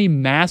insanely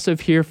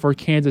massive here for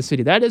Kansas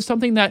City. That is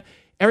something that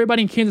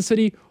everybody in Kansas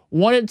City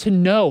wanted to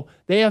know.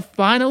 They have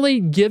finally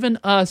given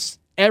us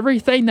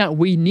everything that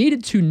we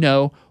needed to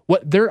know,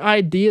 what their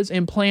ideas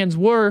and plans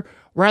were,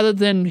 rather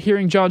than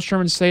hearing John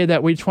Sherman say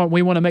that we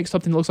want to make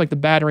something that looks like the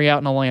Battery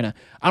out in Atlanta.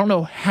 I don't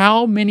know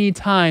how many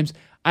times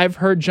I've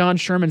heard John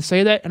Sherman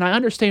say that, and I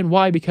understand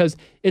why, because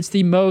it's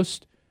the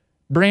most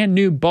brand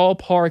new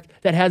ballpark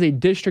that has a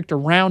district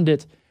around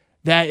it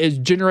that is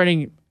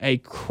generating a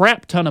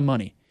crap ton of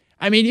money.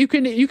 I mean, you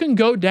can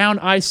go down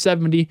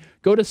I-70,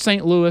 go to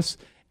St. Louis,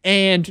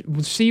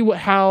 and see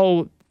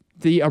how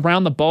the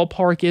around the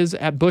ballpark is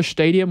at Busch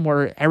Stadium,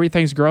 where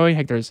everything's growing.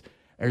 Heck, there's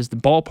the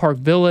ballpark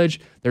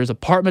village. There's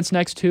apartments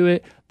next to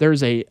it.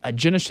 There's a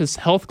Genesis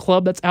Health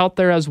Club that's out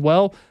there as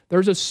well.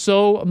 There's just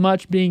so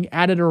much being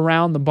added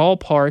around the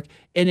ballpark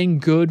and in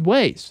good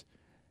ways.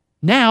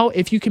 Now,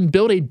 if you can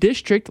build a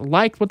district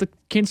like what the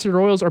Kansas City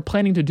Royals are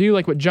planning to do,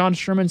 like what John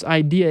Sherman's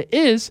idea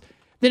is,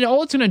 then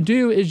all it's going to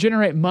do is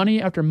generate money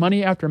after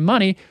money after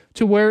money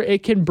to where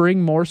it can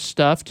bring more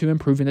stuff to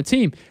improving the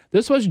team.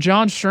 This was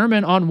John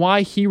Sherman on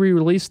why he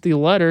released the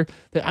letter.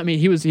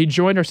 He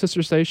joined our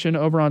sister station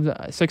over on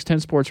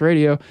 610 Sports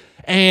Radio,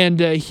 and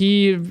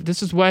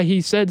this is why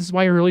he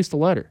released the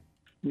letter.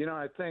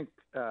 I think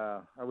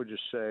I would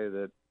just say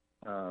that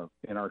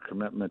in our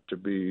commitment to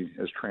be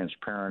as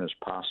transparent as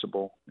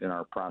possible in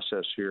our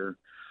process here,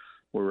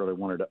 we really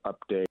wanted to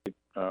update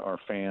our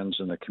fans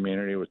and the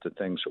community with the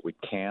things that we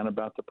can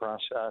about the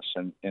process.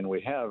 And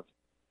we have,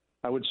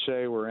 I would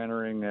say we're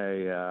entering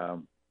a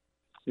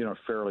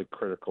fairly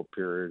critical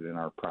period in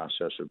our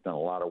process. We've done a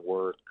lot of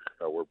work.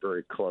 We're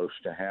very close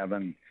to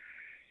having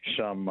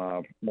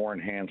some more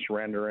enhanced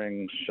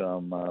renderings,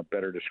 some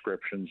better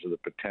descriptions of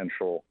the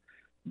potential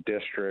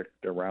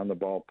district around the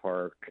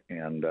ballpark,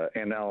 and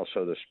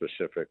also the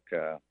specific,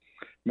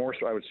 more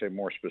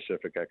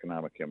specific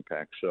economic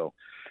impact. So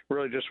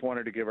really just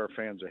wanted to give our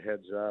fans a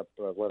heads up,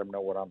 let them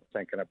know what I'm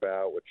thinking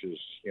about, which is,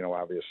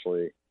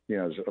 obviously,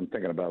 I'm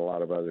thinking about a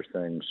lot of other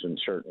things, and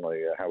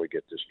certainly how we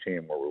get this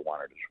team where we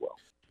want it as well.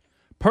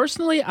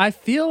 Personally, I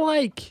feel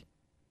like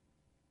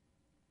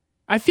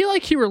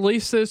he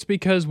released this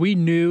because we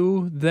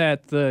knew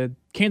that the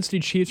Kansas City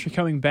Chiefs are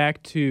coming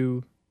back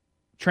to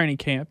training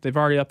camp. They've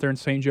already up there in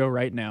St. Joe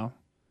right now.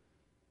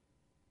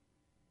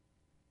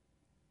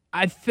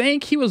 I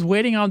think he was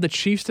waiting on the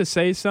Chiefs to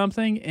say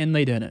something, and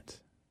they didn't.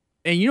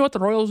 And you know what the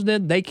Royals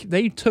did?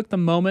 They took the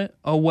moment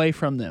away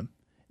from them.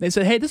 They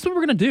said, hey, this is what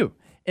we're going to do.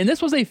 And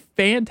this was a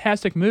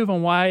fantastic move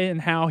on why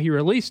and how he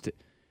released it.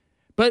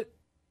 But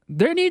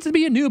there needs to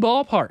be a new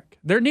ballpark.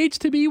 There needs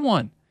to be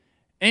one.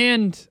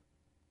 And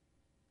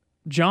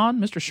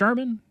John, Mr.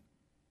 Sherman,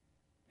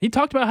 he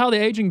talked about how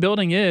the aging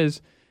building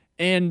is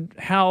and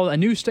how a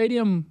new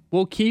stadium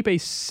will keep a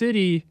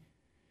city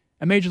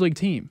a major league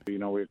team.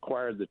 We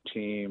acquired the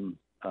team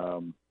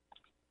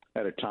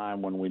at a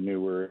time when we knew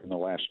we were in the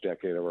last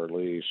decade of our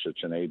lease.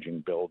 It's an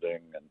aging building.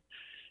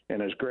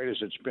 And as great as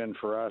it's been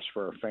for us,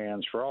 for our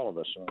fans, for all of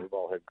us, we've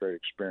all had great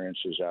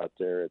experiences out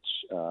there.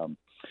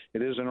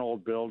 It is an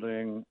old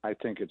building. I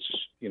think it's,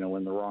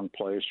 in the wrong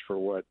place for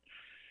what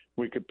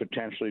we could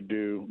potentially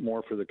do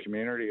more for the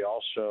community.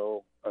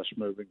 Also, us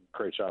moving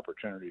creates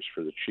opportunities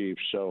for the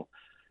Chiefs. So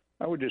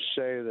I would just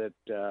say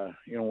that,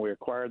 when we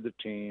acquired the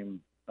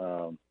team,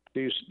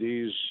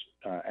 these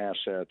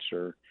assets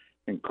are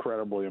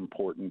incredibly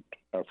important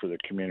for the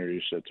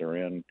communities that they're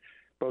in,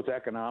 both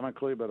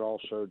economically, but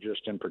also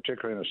just in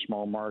particular in a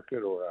small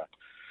market or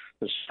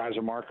the size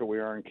of market we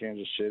are in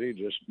Kansas City,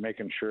 just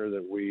making sure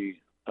that we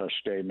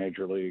stay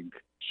major league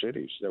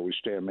cities, that we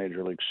stay a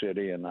major league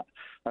city. And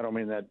I don't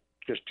mean that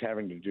just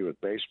having to do with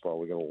baseball.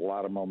 We got a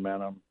lot of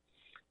momentum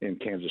in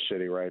Kansas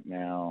City right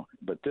now.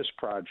 But this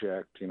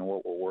project,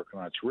 what we're working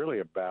on, it's really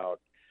about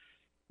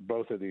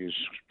both of these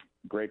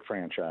great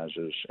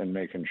franchises and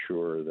making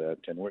sure that,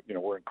 and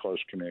we're in close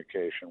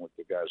communication with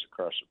the guys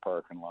across the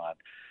parking lot.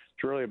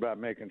 It's really about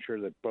making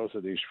sure that both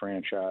of these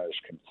franchises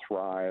can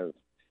thrive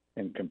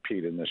and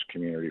compete in this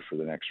community for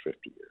the next 50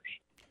 years.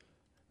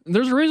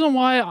 There's a reason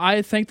why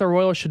I think the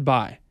Royals should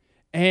buy.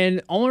 And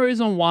the only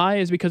reason why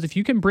is because if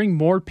you can bring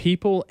more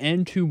people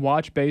in to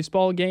watch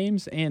baseball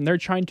games and they're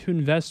trying to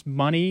invest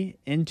money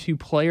into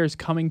players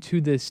coming to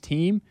this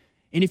team,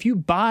 and if you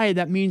buy,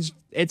 that means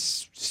it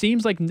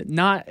seems more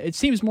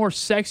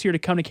sexier to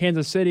come to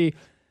Kansas City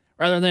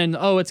rather than,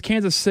 it's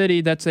Kansas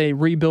City that's a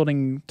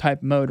rebuilding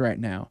type mode right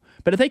now.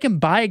 But if they can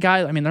buy a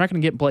guy, they're not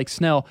going to get Blake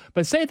Snell,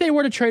 but say if they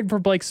were to trade for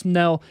Blake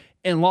Snell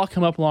and lock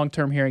him up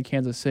long-term here in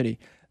Kansas City,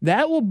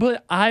 that will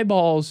put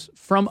eyeballs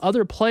from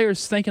other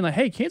players thinking like,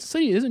 hey, Kansas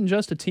City isn't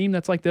just a team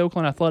that's like the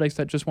Oakland Athletics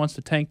that just wants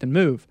to tank and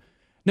move.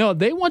 No,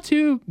 they want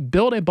to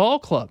build a ball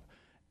club.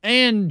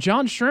 And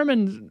John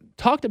Sherman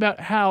talked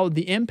about how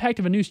the impact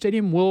of a new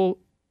stadium will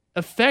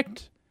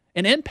affect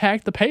and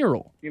impact the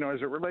payroll.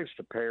 As it relates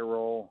to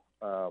payroll,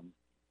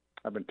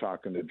 I've been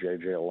talking to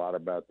JJ a lot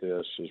about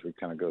this as we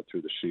kind of go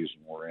through the season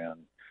we're in.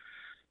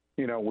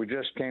 We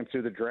just came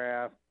through the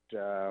draft.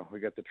 We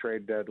got the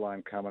trade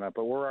deadline coming up,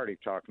 but we're already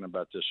talking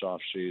about this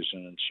off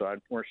season, and so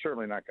we're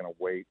certainly not going to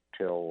wait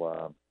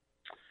till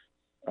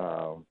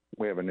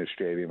we have a new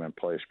stadium in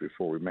place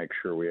before we make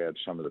sure we add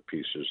some of the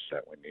pieces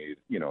that we need.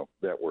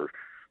 That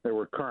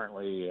we're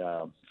currently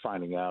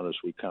finding out as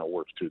we kind of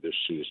work through this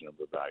season of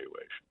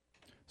evaluation.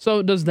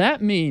 So does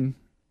that mean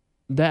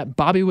that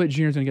Bobby Witt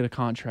Jr. is going to get a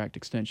contract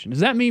extension? Does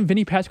that mean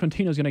Vinny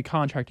Pasquantino is going to get a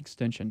contract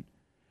extension?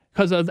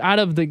 Because out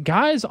of the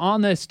guys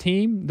on this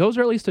team, those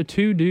are at least the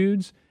two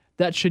dudes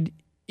that should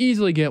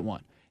easily get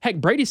one. Heck,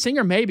 Brady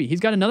Singer, maybe. He's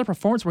got another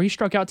performance where he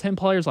struck out 10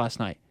 players last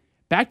night.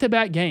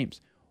 Back-to-back games.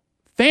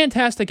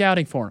 Fantastic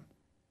outing for him.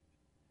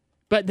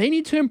 But they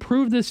need to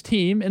improve this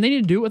team, and they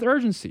need to do it with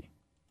urgency.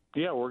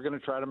 Yeah, we're going to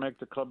try to make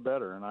the club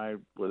better. And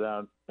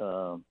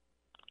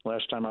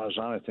last time I was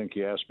on, I think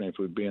you asked me if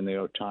we'd be in the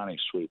Ohtani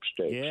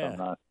sweepstakes. Yeah.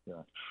 I'm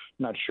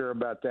not sure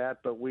about that,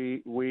 but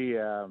we're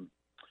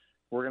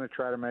going to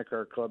try to make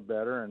our club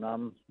better. And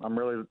I'm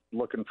really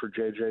looking for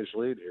JJ's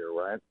lead here,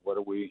 right?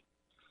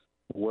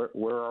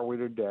 Where are we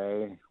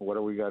today? What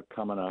do we got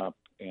coming up?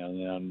 And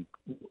then,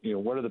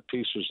 what are the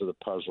pieces of the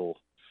puzzle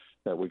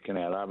that we can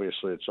add?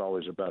 Obviously, it's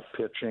always about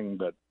pitching,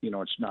 but,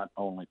 it's not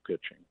only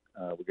pitching.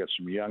 We got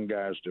some young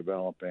guys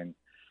developing,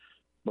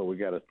 but we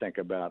got to think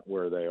about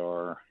where they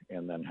are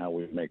and then how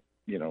we make,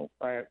 we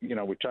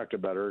talked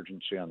about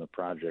urgency on the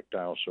project.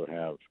 I also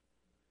have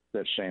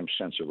that same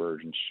sense of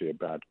urgency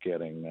about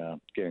getting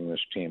this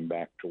team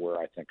back to where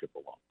I think it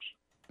belongs.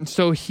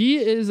 So he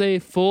is a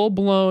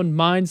full-blown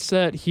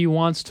mindset. He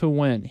wants to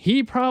win.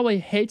 He probably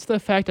hates the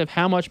fact of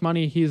how much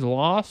money he's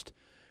lost.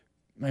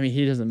 I mean,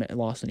 he hasn't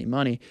lost any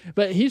money,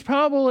 but he's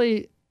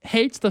probably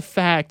hates the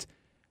fact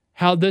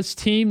how this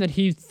team that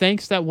he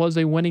thinks that was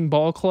a winning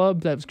ball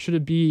club that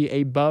should be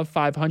above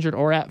 500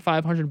 or at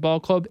 500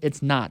 ball club,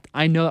 it's not.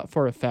 I know that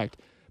for a fact.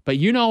 But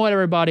you know what,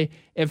 everybody?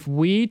 If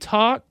we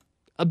talk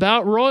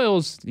about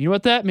Royals, you know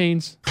what that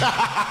means.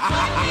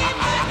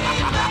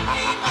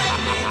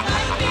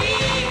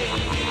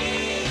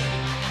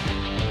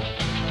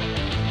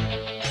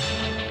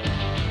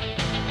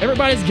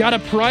 Everybody's got a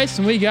price,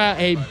 and we got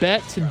a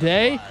bet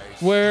today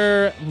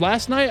where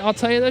last night, I'll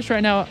tell you this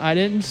right now, I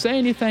didn't say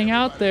anything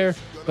out there,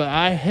 but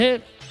I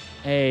hit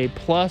a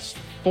plus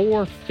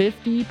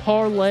 450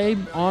 parlay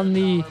on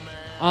the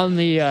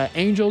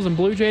Angels and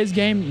Blue Jays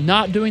game.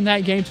 Not doing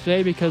that game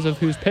today because of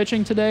who's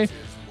pitching today,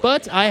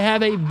 but I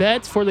have a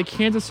bet for the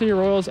Kansas City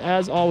Royals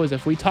as always.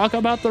 If we talk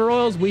about the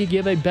Royals, we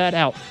give a bet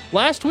out.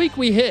 Last week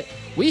we hit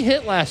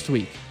last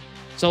week.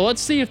 So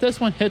let's see if this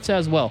one hits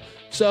as well.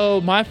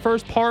 So my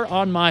first part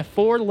on my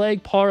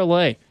 4-leg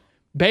parlay,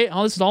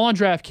 this is all on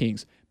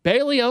DraftKings.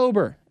 Bailey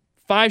Ober,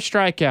 5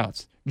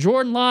 strikeouts.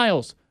 Jordan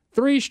Lyles,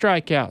 3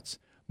 strikeouts.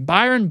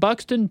 Byron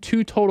Buxton,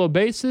 2 total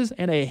bases,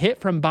 and a hit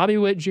from Bobby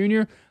Witt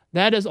Jr.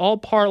 That is all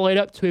parlayed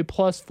up to a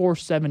plus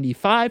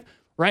 475.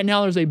 Right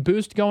now there's a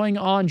boost going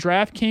on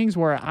DraftKings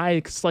where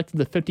I selected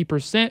the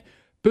 50%,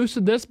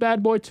 boosted this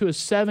bad boy to a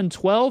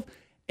 712.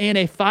 And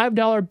a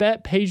 $5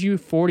 bet pays you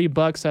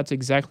 $40. That's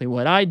exactly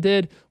what I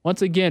did.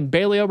 Once again,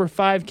 Bailey Ober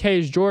 5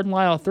 Ks, Jordan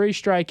Lyle 3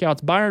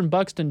 strikeouts, Byron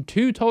Buxton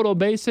 2 total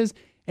bases,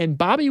 and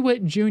Bobby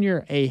Witt Jr.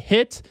 a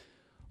hit,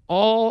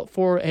 all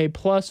for a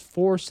plus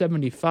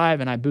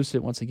 475. And I boosted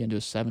it once again to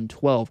a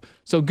 712.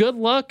 So good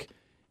luck.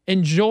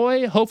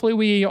 Enjoy. Hopefully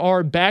we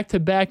are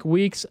back-to-back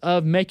weeks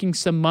of making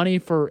some money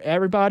for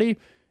everybody.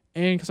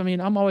 And because,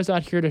 I'm always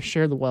out here to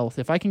share the wealth.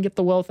 If I can get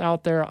the wealth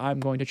out there, I'm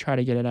going to try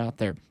to get it out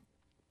there.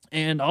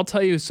 And I'll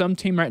tell you some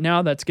team right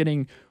now that's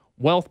getting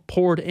wealth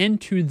poured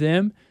into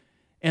them,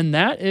 and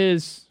that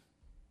is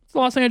the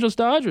Los Angeles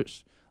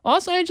Dodgers.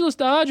 Los Angeles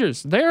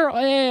Dodgers. They're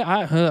all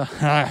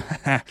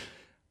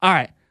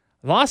right.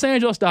 Los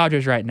Angeles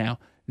Dodgers right now,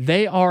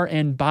 they are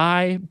in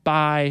buy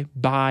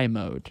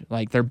mode.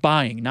 Like they're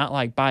buying, not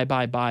like buy. Was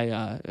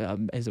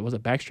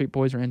it Backstreet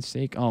Boys or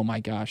NSYNC? Oh my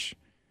gosh.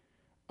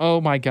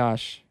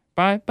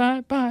 Buy.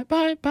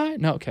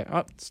 No, okay.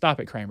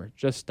 Stop it, Kramer.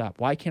 Just stop.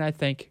 Why can't I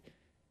think?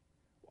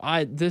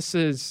 This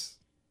is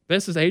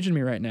aging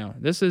me right now.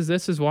 This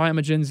is why I'm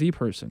a Gen Z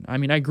person.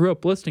 I grew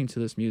up listening to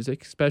this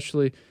music,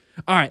 especially.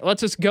 All right, let's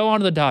just go on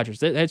to the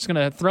Dodgers. It's going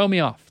to throw me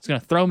off. It's going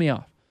to throw me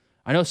off.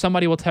 I know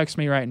somebody will text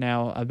me right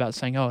now about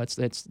saying, "Oh, it's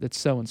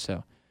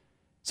so-and-so."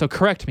 So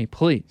correct me,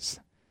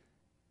 please.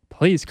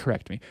 Please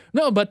correct me.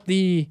 No, but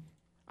I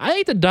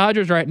think the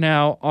Dodgers right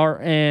now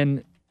are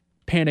in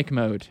panic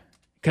mode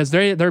because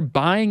they're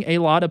buying a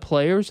lot of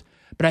players,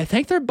 but I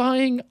think they're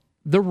buying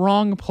the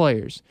wrong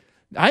players.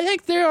 I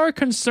think they are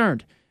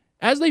concerned,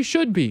 as they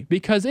should be,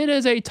 because it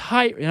is a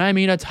tight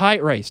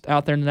race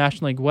out there in the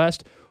National League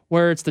West,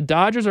 where it's the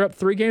Dodgers are up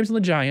 3 games on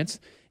the Giants,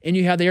 and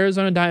you have the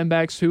Arizona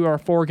Diamondbacks who are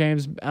 4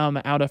 games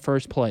out of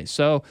first place.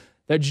 So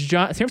the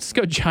San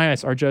Francisco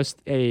Giants are just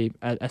a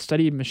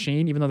steady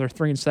machine, even though they're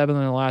 3-7 in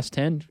the last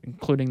 10,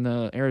 including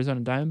the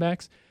Arizona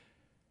Diamondbacks.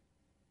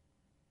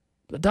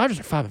 The Dodgers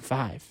are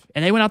 5-5,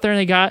 and they went out there and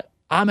they got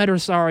Ahmed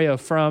Rosario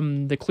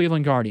from the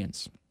Cleveland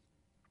Guardians.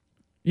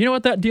 You know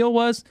what that deal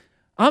was?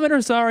 Ahmed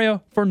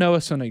Rosario for Noah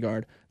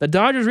Syndergaard. The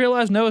Dodgers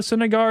realized Noah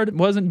Syndergaard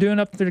wasn't doing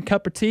up their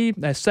cup of tea.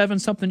 That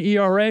 7-something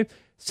ERA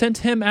sent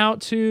him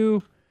out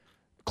to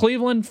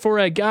Cleveland for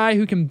a guy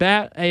who can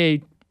bat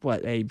a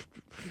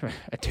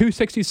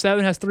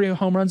 267, has 3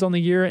 home runs on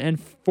the year and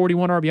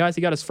 41 RBIs.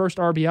 He got his first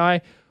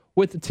RBI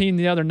with the team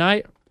the other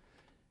night.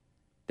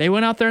 They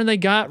went out there and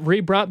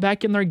they brought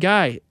back in their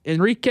guy,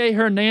 Enrique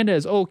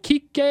Hernandez.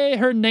 Kike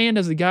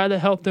Hernandez, the guy that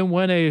helped them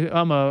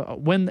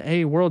win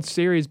a World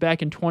Series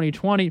back in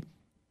 2020.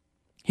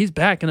 He's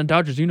back in the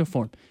Dodgers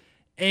uniform.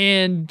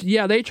 And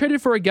yeah, they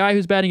traded for a guy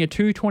who's batting a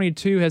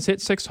 222, has hit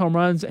 6 home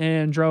runs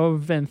and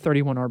drove in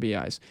 31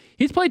 RBIs.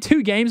 He's played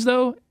 2 games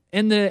though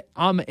in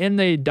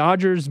the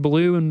Dodgers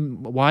blue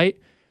and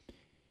white.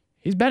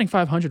 He's batting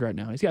 .500 right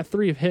now. He's got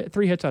 3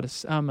 hits out of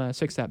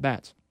 6 at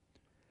bats.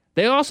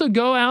 They also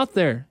go out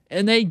there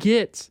and they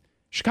get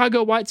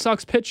Chicago White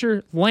Sox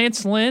pitcher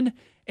Lance Lynn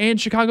and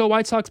Chicago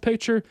White Sox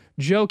pitcher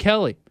Joe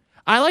Kelly.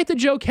 I like the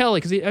Joe Kelly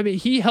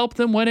because he helped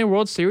them win a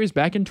World Series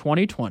back in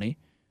 2020,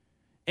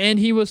 and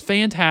he was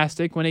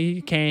fantastic when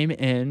he came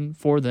in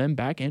for them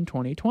back in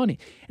 2020.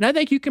 And I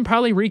think you can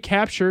probably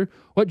recapture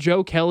what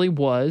Joe Kelly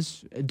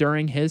was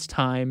during his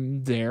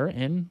time there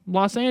in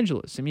Los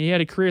Angeles. I mean, he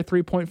had a career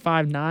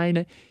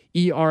 3.59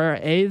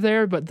 ERA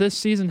there, but this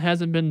season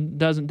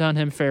doesn't done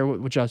him fair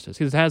with justice.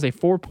 He has a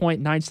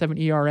 4.97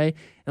 ERA,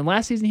 and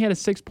last season he had a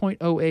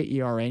 6.08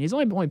 ERA, and he's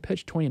only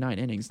pitched 29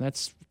 innings, and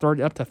that's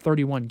up to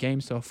 31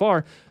 games so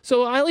far.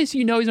 So at least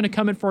he's going to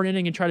come in for an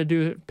inning and try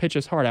to pitch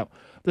his heart out.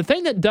 The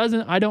thing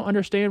that I don't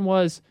understand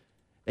was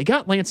they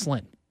got Lance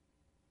Lynn.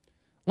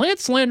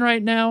 Lance Lynn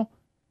right now,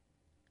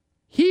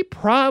 he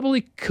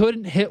probably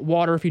couldn't hit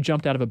water if he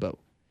jumped out of a boat.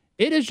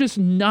 It is just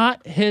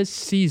not his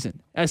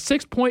season. At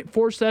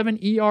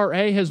 6.47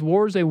 ERA, his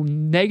WAR is a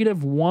negative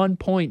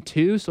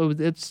 1.2, so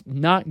it's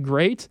not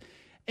great.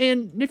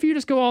 And if you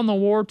just go on the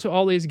WAR to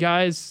all these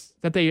guys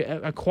that they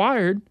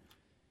acquired,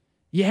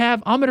 you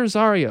have Ahmed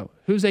Rosario,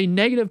 who's a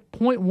negative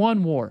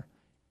 0.1 WAR.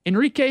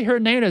 Enrique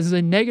Hernandez is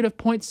a negative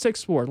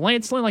 0.6 WAR.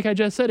 Lance Lynn, like I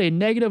just said, a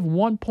negative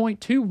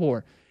 1.2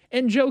 WAR.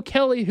 And Joe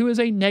Kelly, who is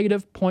a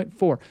negative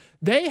 0.4.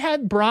 They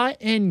had brought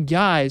in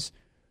guys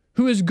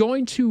who is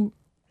going to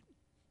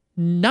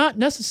not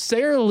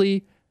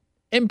necessarily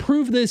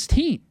improve this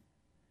team.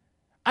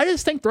 I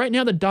just think right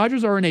now the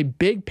Dodgers are in a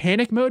big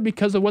panic mode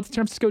because of what the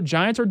San Francisco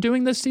Giants are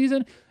doing this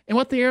season and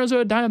what the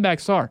Arizona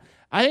Diamondbacks are.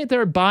 I think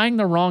they're buying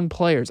the wrong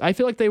players. I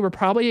feel like they were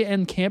probably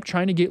in camp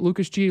trying to get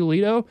Lucas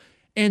Giolito,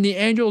 and the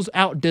Angels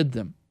outdid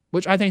them,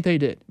 which I think they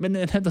did. And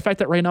the fact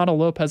that Reynaldo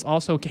Lopez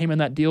also came in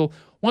that deal,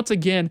 once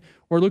again,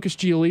 where Lucas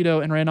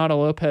Giolito and Reynaldo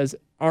Lopez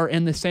are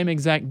in the same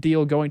exact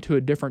deal going to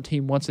a different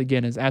team once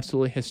again, is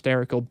absolutely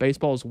hysterical.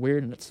 Baseball is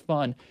weird and it's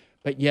fun,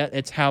 but yet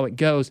it's how it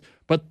goes.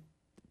 But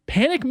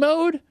panic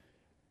mode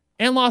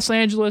in Los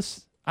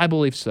Angeles, I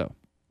believe so.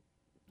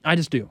 I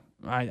just do.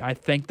 I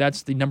think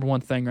that's the number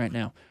one thing right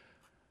now.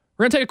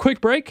 We're going to take a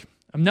quick break.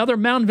 Another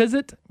mound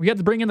visit. We got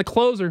to bring in the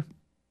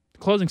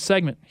closing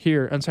segment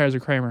here on Saturdays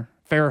with Kramer.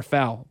 Fair or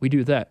foul. We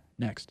do that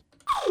next.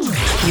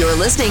 You're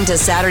listening to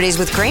Saturdays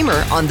with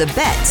Kramer on the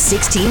Bet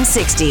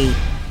 1660.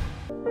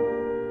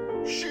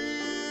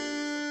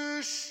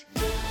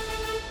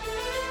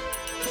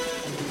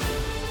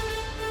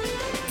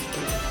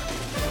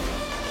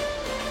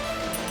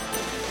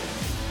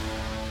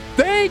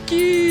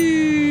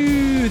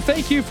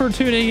 Thank you for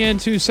tuning in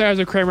to Saturdays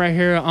with Kramer right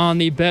here on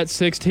the Bet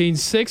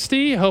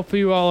 1660. Hope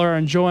you all are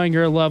enjoying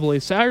your lovely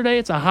Saturday.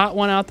 It's a hot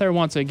one out there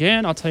once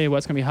again. I'll tell you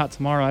what's going to be hot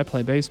tomorrow. I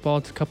play baseball.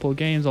 It's a couple of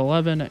games,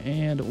 11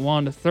 and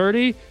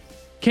 1:30.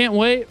 Can't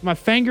wait. My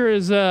finger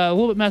is a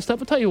little bit messed up.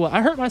 I'll tell you what,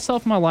 I hurt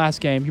myself in my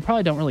last game. You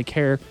probably don't really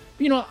care.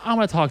 But you know what? I'm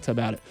going to talk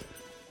about it.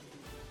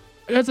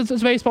 It's a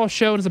baseball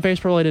show and it's a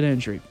baseball-related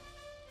injury.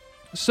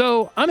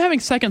 So I'm having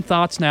second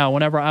thoughts now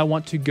whenever I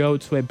want to go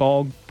to a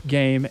ball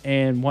game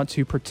and want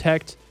to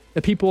protect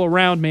the people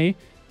around me,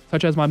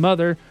 such as my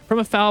mother, from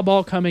a foul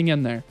ball coming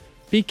in there.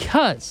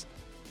 Because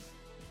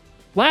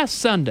last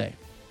Sunday,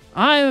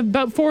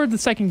 before the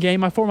second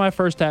game, before my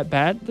first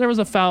at-bat, there was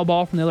a foul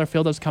ball from the other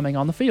field that was coming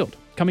on the field,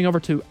 coming over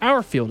to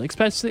our field,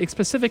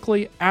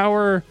 specifically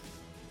our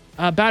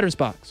batter's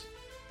box.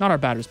 Not our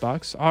batter's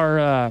box,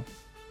 our,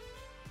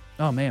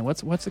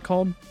 what's it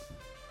called?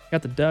 You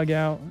got the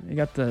dugout, you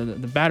got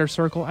the batter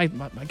circle.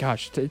 My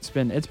gosh, it's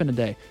been a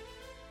day.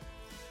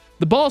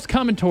 The ball's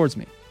coming towards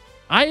me.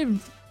 I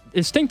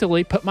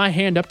instinctively put my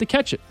hand up to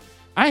catch it.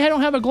 I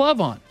don't have a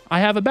glove on. I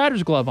have a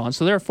batter's glove on,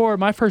 so therefore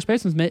my first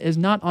baseman's mitt is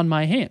not on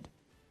my hand.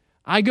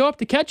 I go up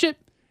to catch it,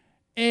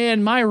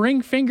 and my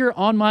ring finger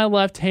on my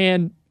left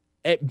hand,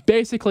 it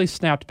basically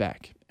snapped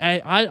back.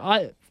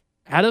 I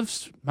out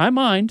of my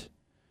mind,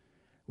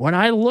 when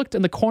I looked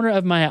in the corner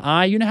of my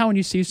eye, you know how when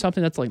you see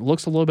something that's like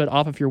looks a little bit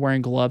off if you're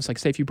wearing gloves, like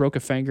say if you broke a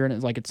finger and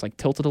it's like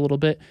tilted a little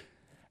bit.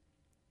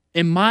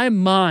 In my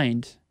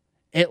mind,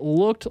 it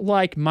looked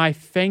like my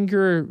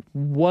finger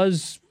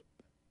was,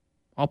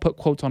 I'll put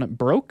quotes on it,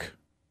 broke.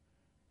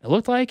 It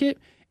looked like it.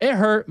 It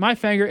hurt. My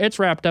finger, it's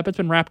wrapped up. It's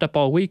been wrapped up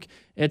all week.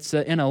 It's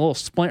in a little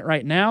splint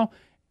right now.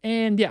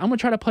 And yeah, I'm going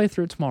to try to play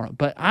through it tomorrow.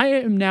 But I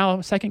am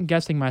now second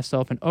guessing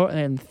myself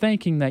and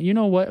thinking that, you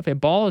know what, if a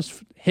ball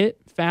is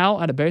hit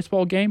foul at a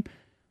baseball game,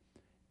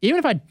 even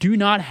if I do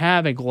not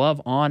have a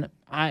glove on,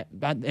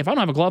 if I don't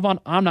have a glove on,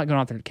 I'm not going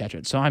out there to catch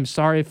it. So I'm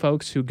sorry,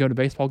 folks who go to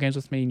baseball games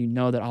with me, and you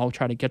know that I'll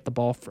try to get the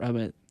ball from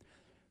it.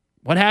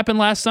 What happened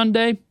last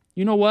Sunday?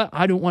 You know what?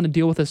 I don't want to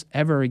deal with this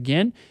ever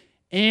again.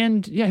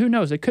 And yeah, who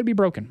knows? It could be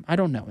broken. I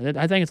don't know.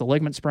 I think it's a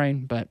ligament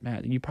sprain, but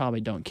man, you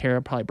probably don't care.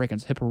 I'm probably breaking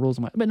HIPAA rules.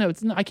 But no,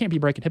 I can't be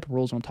breaking HIPAA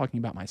rules when I'm talking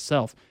about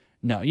myself.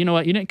 No, you know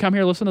what? You didn't come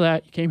here to listen to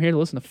that. You came here to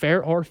listen to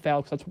fair or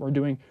foul, because that's what we're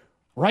doing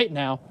right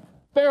now.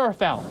 Fair or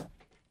foul?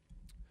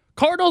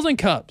 Cardinals and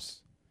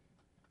Cubs.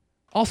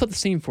 I'll set the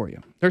scene for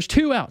you. There's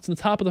 2 outs in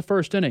the top of the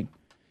first inning.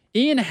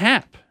 Ian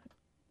Happ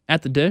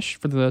at the dish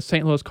for the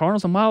St. Louis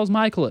Cardinals and Miles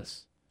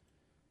Michaelis.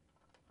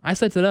 I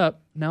set it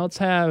up. Now let's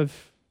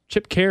have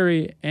Chip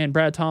Carey and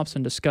Brad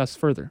Thompson discuss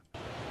further.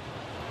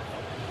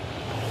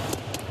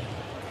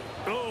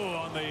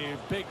 Oh, on the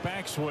big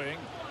backswing.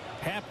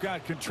 Happ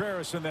got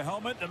Contreras in the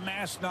helmet. The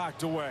mask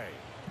knocked away.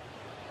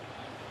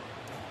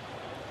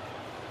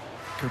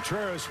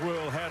 Contreras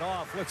will head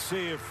off. Let's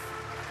see if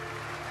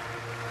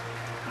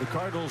the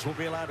Cardinals will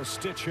be allowed to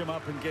stitch him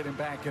up and get him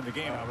back in the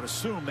game. I would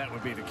assume that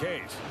would be the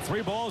case.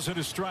 3 balls and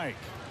a strike.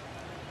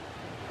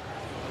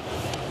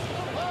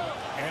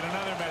 And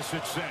another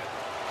message sent.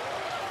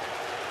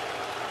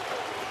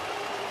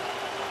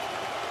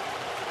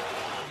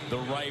 The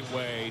right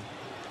way.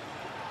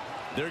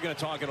 They're going to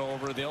talk it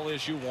over. They'll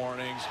issue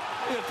warnings.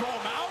 They're going to throw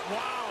him out?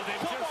 Wow,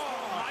 they've just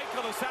thrown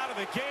Michaelis out of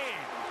the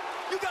game.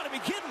 You got to be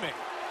kidding me.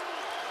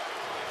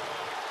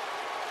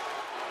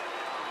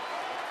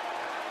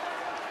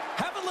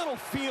 Have a little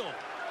feel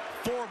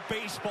for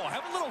baseball.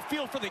 Have a little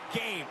feel for the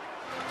game.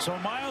 So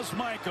Miles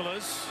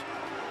Michaelis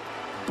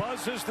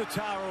buzzes the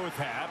tower with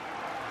Happ.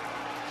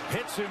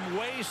 Hits him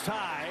waist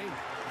high.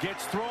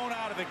 Gets thrown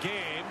out of the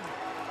game.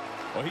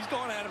 Well, he's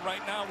going at it right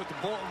now with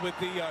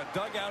the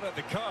dugout of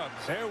the Cubs.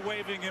 They're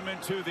waving him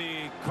into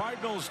the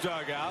Cardinals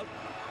dugout.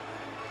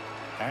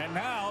 And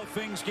now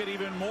things get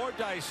even more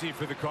dicey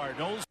for the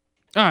Cardinals.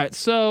 All right,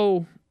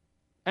 so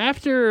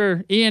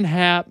after Ian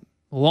Happ,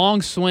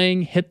 long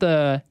swing, hit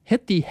the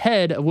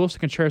head of Wilson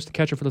Contreras, the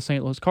catcher for the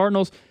St. Louis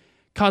Cardinals,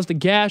 caused a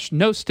gash,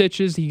 no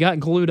stitches. He got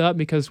glued up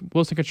because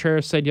Wilson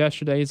Contreras said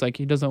yesterday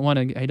he doesn't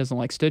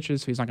like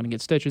stitches, so he's not going to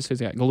get stitches, so he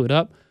got glued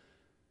up.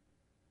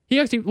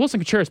 Wilson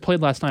Contreras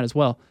played last night as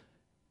well.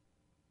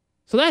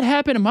 So that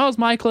happened, and Miles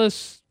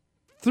Michaelis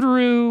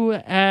threw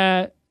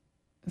at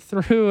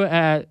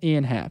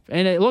Ian Happ.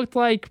 And it looked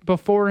like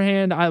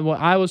beforehand,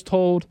 I was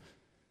told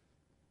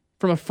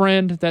from a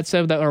friend that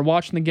said that were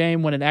watching the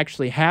game when it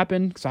actually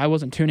happened, because I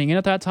wasn't tuning in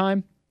at that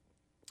time.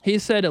 He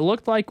said it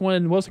looked like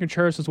when Wilson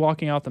Contreras was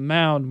walking off the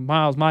mound,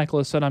 Miles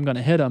Michaelis said, "I'm going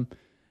to hit him."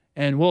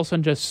 And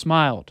Wilson just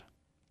smiled.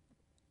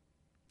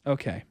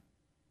 Okay.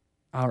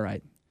 All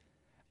right.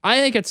 I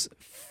think it's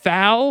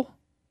foul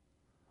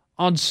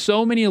on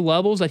so many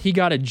levels that he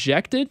got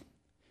ejected.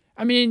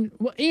 I mean,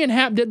 Ian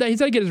Happ did that. He's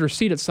got to get his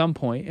receipt at some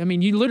point. I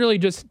mean, you literally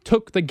just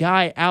took the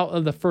guy out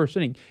of the first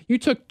inning. You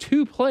took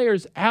 2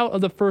 players out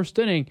of the first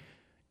inning,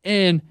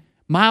 and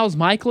Miles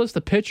Michaelis,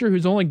 the pitcher,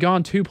 who's only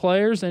gone 2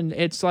 players, and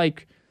it's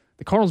like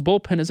the Cardinals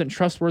bullpen isn't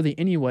trustworthy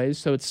anyways,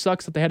 so it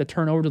sucks that they had to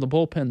turn over to the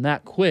bullpen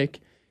that quick,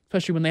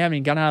 especially when they haven't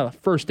even gotten out of the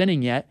first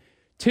inning yet.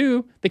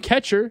 2, the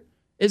catcher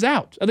is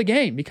out of the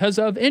game because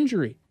of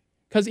injury,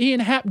 because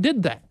Ian Happ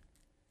did that.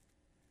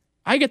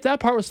 I get that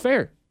part was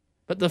fair.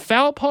 But the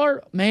foul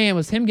part, man,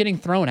 was him getting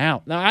thrown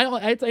out. Now,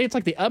 it's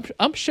like the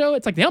ump show.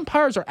 It's like the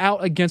umpires are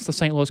out against the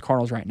St. Louis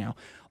Cardinals right now.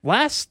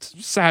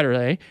 Last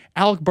Saturday,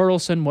 Alec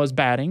Burleson was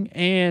batting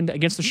and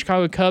against the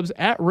Chicago Cubs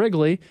at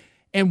Wrigley,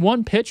 and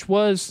one pitch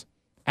was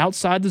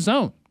outside the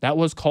zone. That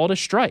was called a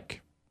strike.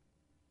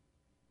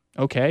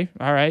 Okay,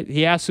 all right.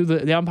 He asked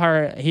the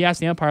umpire. He asked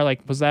the umpire,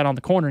 like, was that on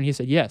the corner? And he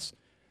said yes.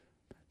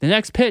 The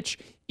next pitch,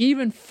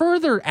 even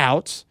further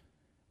out,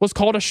 was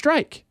called a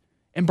strike,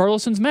 and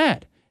Burleson's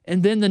mad.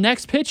 And then the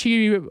next pitch,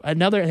 he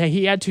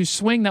had to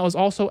swing that was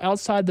also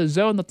outside the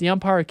zone that the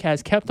umpire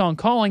has kept on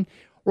calling,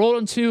 rolled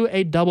into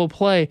a double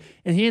play,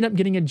 and he ended up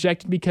getting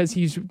ejected because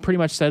he's pretty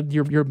much said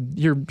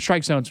your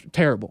strike zone's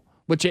terrible,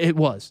 which it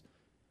was.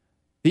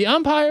 The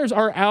umpires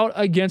are out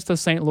against the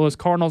St. Louis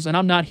Cardinals, and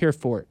I'm not here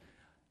for it.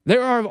 They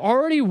are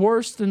already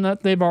worse than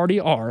that they already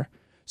are,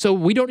 so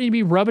we don't need to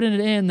be rubbing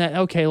it in that,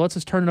 okay, let's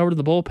just turn it over to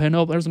the bullpen.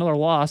 Oh, there's another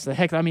loss. The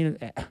heck, I mean,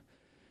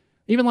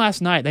 even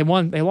last night, they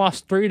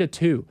lost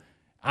 3-2.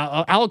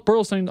 Alec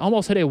Burleson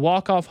almost hit a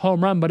walk-off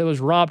home run, but it was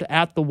robbed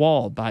at the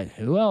wall by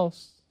who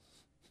else?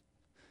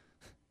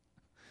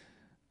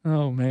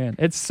 Oh, man.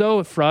 It's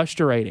so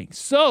frustrating.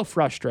 So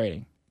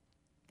frustrating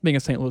being a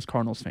St. Louis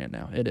Cardinals fan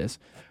now. It is.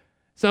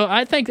 So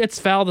I think it's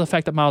foul the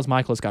fact that Miles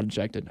Michaelis got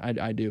ejected.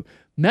 I do.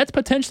 Mets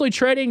potentially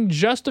trading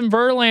Justin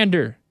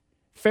Verlander.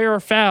 Fair or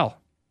foul?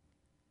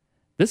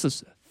 This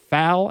is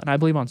foul, and I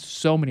believe on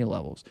so many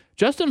levels.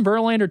 Justin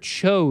Verlander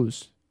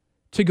chose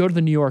to go to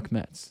the New York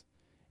Mets.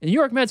 And the New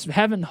York Mets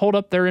haven't held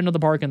up their end of the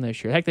bargain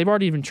this year. Heck, they've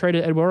already even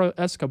traded Eduardo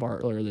Escobar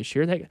earlier this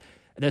year.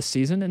 this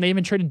season, and they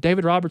even traded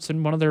David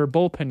Robertson, one of their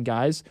bullpen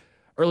guys,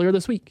 earlier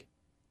this week.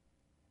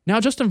 Now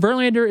Justin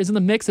Verlander is in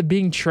the mix of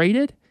being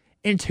traded,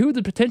 and two of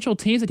the potential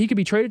teams that he could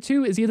be traded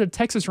to is either the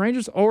Texas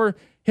Rangers or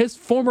his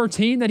former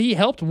team that he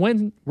helped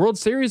win World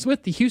Series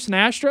with, the Houston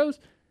Astros.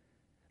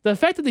 The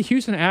fact that the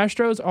Houston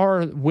Astros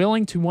are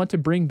willing to want to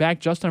bring back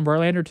Justin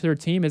Verlander to their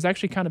team is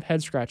actually kind of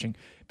head-scratching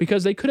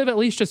because they could have at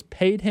least just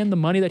paid him the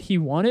money that he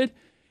wanted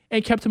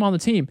and kept him on the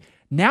team.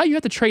 Now you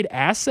have to trade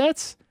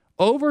assets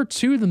over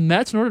to the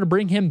Mets in order to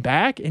bring him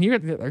back, and they're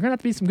going to have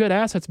to be some good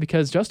assets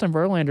because Justin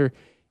Verlander,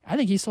 I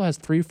think he still has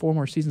 3-4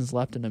 more seasons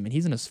left in him, and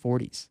he's in his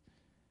 40s.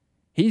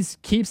 He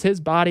keeps his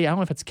body. I don't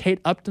know if it's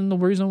Kate Upton the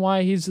reason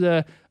why he's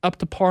up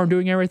to par and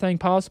doing everything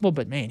possible,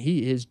 but man,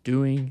 he is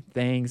doing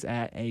things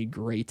at a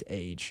great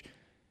age.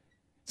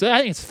 So I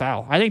think it's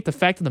foul. I think the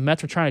fact that the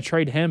Mets are trying to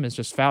trade him is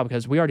just foul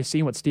because we already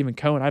seen what Stephen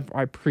Cohen,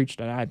 I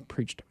preached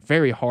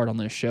very hard on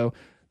this show.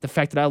 The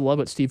fact that I love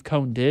what Steve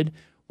Cohen did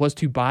was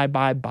to buy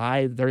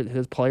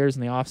his players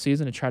in the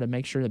offseason and try to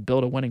make sure to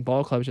build a winning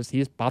ball club. It's just he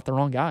just bought the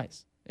wrong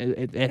guys.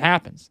 It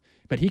happens.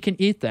 But he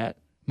can eat that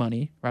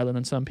money rather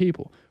than some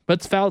people. But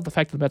it's foul at the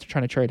fact that the Mets are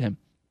trying to trade him.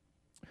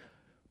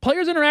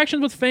 Players'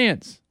 interactions with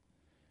fans.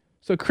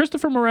 So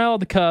Christopher Morel of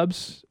the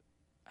Cubs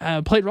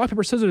played rock,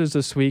 paper, scissors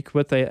this week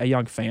with a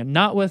young fan,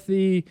 not with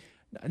any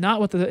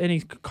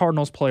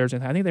Cardinals players.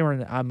 I think they were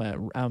in I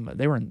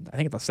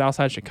think at the south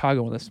side of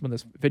Chicago when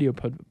this video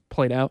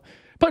played out.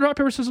 Played rock,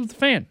 paper, scissors with the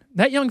fan.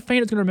 That young fan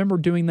is going to remember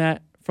doing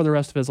that for the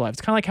rest of his life.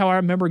 It's kind of like how I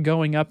remember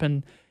going up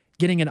and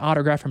getting an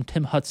autograph from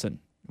Tim Hudson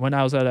when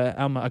I was at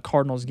a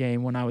Cardinals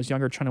game when I was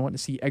younger, trying to want to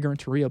see Edgar and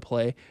Torria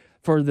play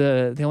for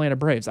the Atlanta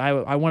Braves.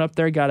 I went up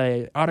there, got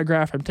an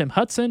autograph from Tim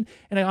Hudson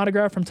and an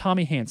autograph from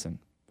Tommy Hanson.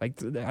 Like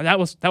that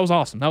was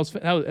awesome. It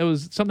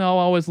was something I'll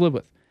always live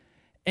with.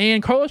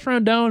 And Carlos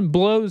Rondon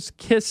blows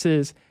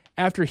kisses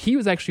after he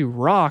was actually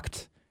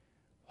rocked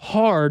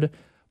hard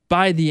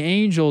by the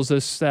Angels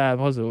this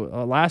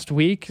last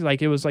week. I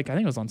think it was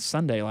on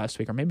Sunday last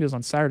week, or maybe it was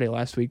on Saturday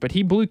last week. But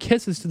he blew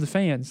kisses to the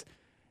fans.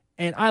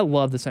 And I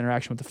love this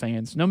interaction with the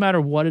fans. No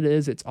matter what it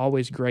is, it's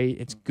always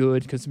great. It's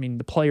good because,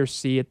 the players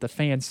see it, the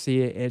fans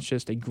see it, and it's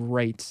just a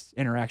great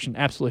interaction.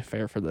 Absolutely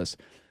fair for this.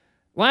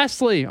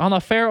 Lastly, on the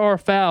fair or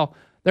foul,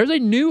 there's a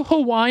new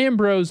Hawaiian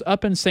Bros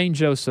up in St.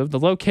 Joseph. The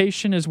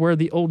location is where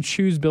the old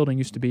Shoes building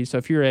used to be. So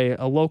if you're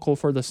a local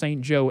for the St.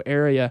 Joe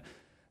area,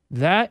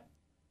 that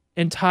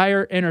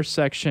entire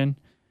intersection,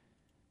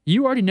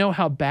 you already know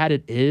how bad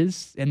it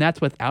is, and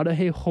that's without a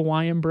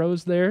Hawaiian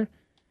Bros there.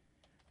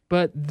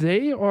 But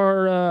they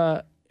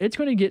are, it's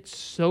going to get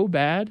so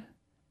bad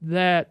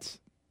that,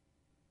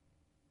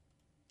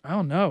 I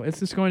don't know,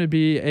 it's just going to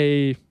be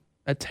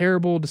a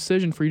terrible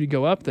decision for you to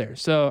go up there.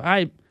 So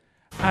I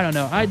don't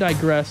know, I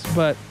digress,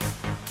 but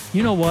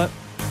you know what?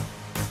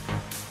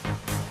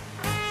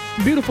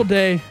 Beautiful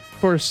day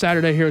for a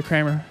Saturday here with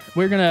Kramer.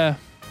 We're going to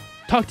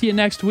talk to you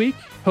next week.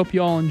 Hope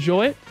you all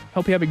enjoy it.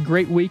 Hope you have a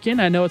great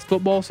weekend. I know it's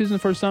football season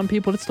for some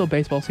people. It's still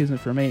baseball season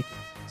for me.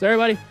 So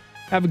everybody,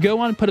 have a good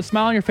one. Put a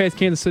smile on your face,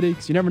 Kansas City,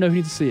 because you never know who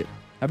needs to see it.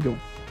 Have a good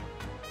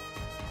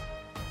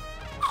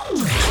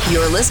one.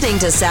 You're listening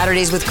to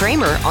Saturdays with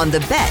Kramer on the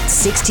Bet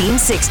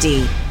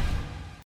 1660.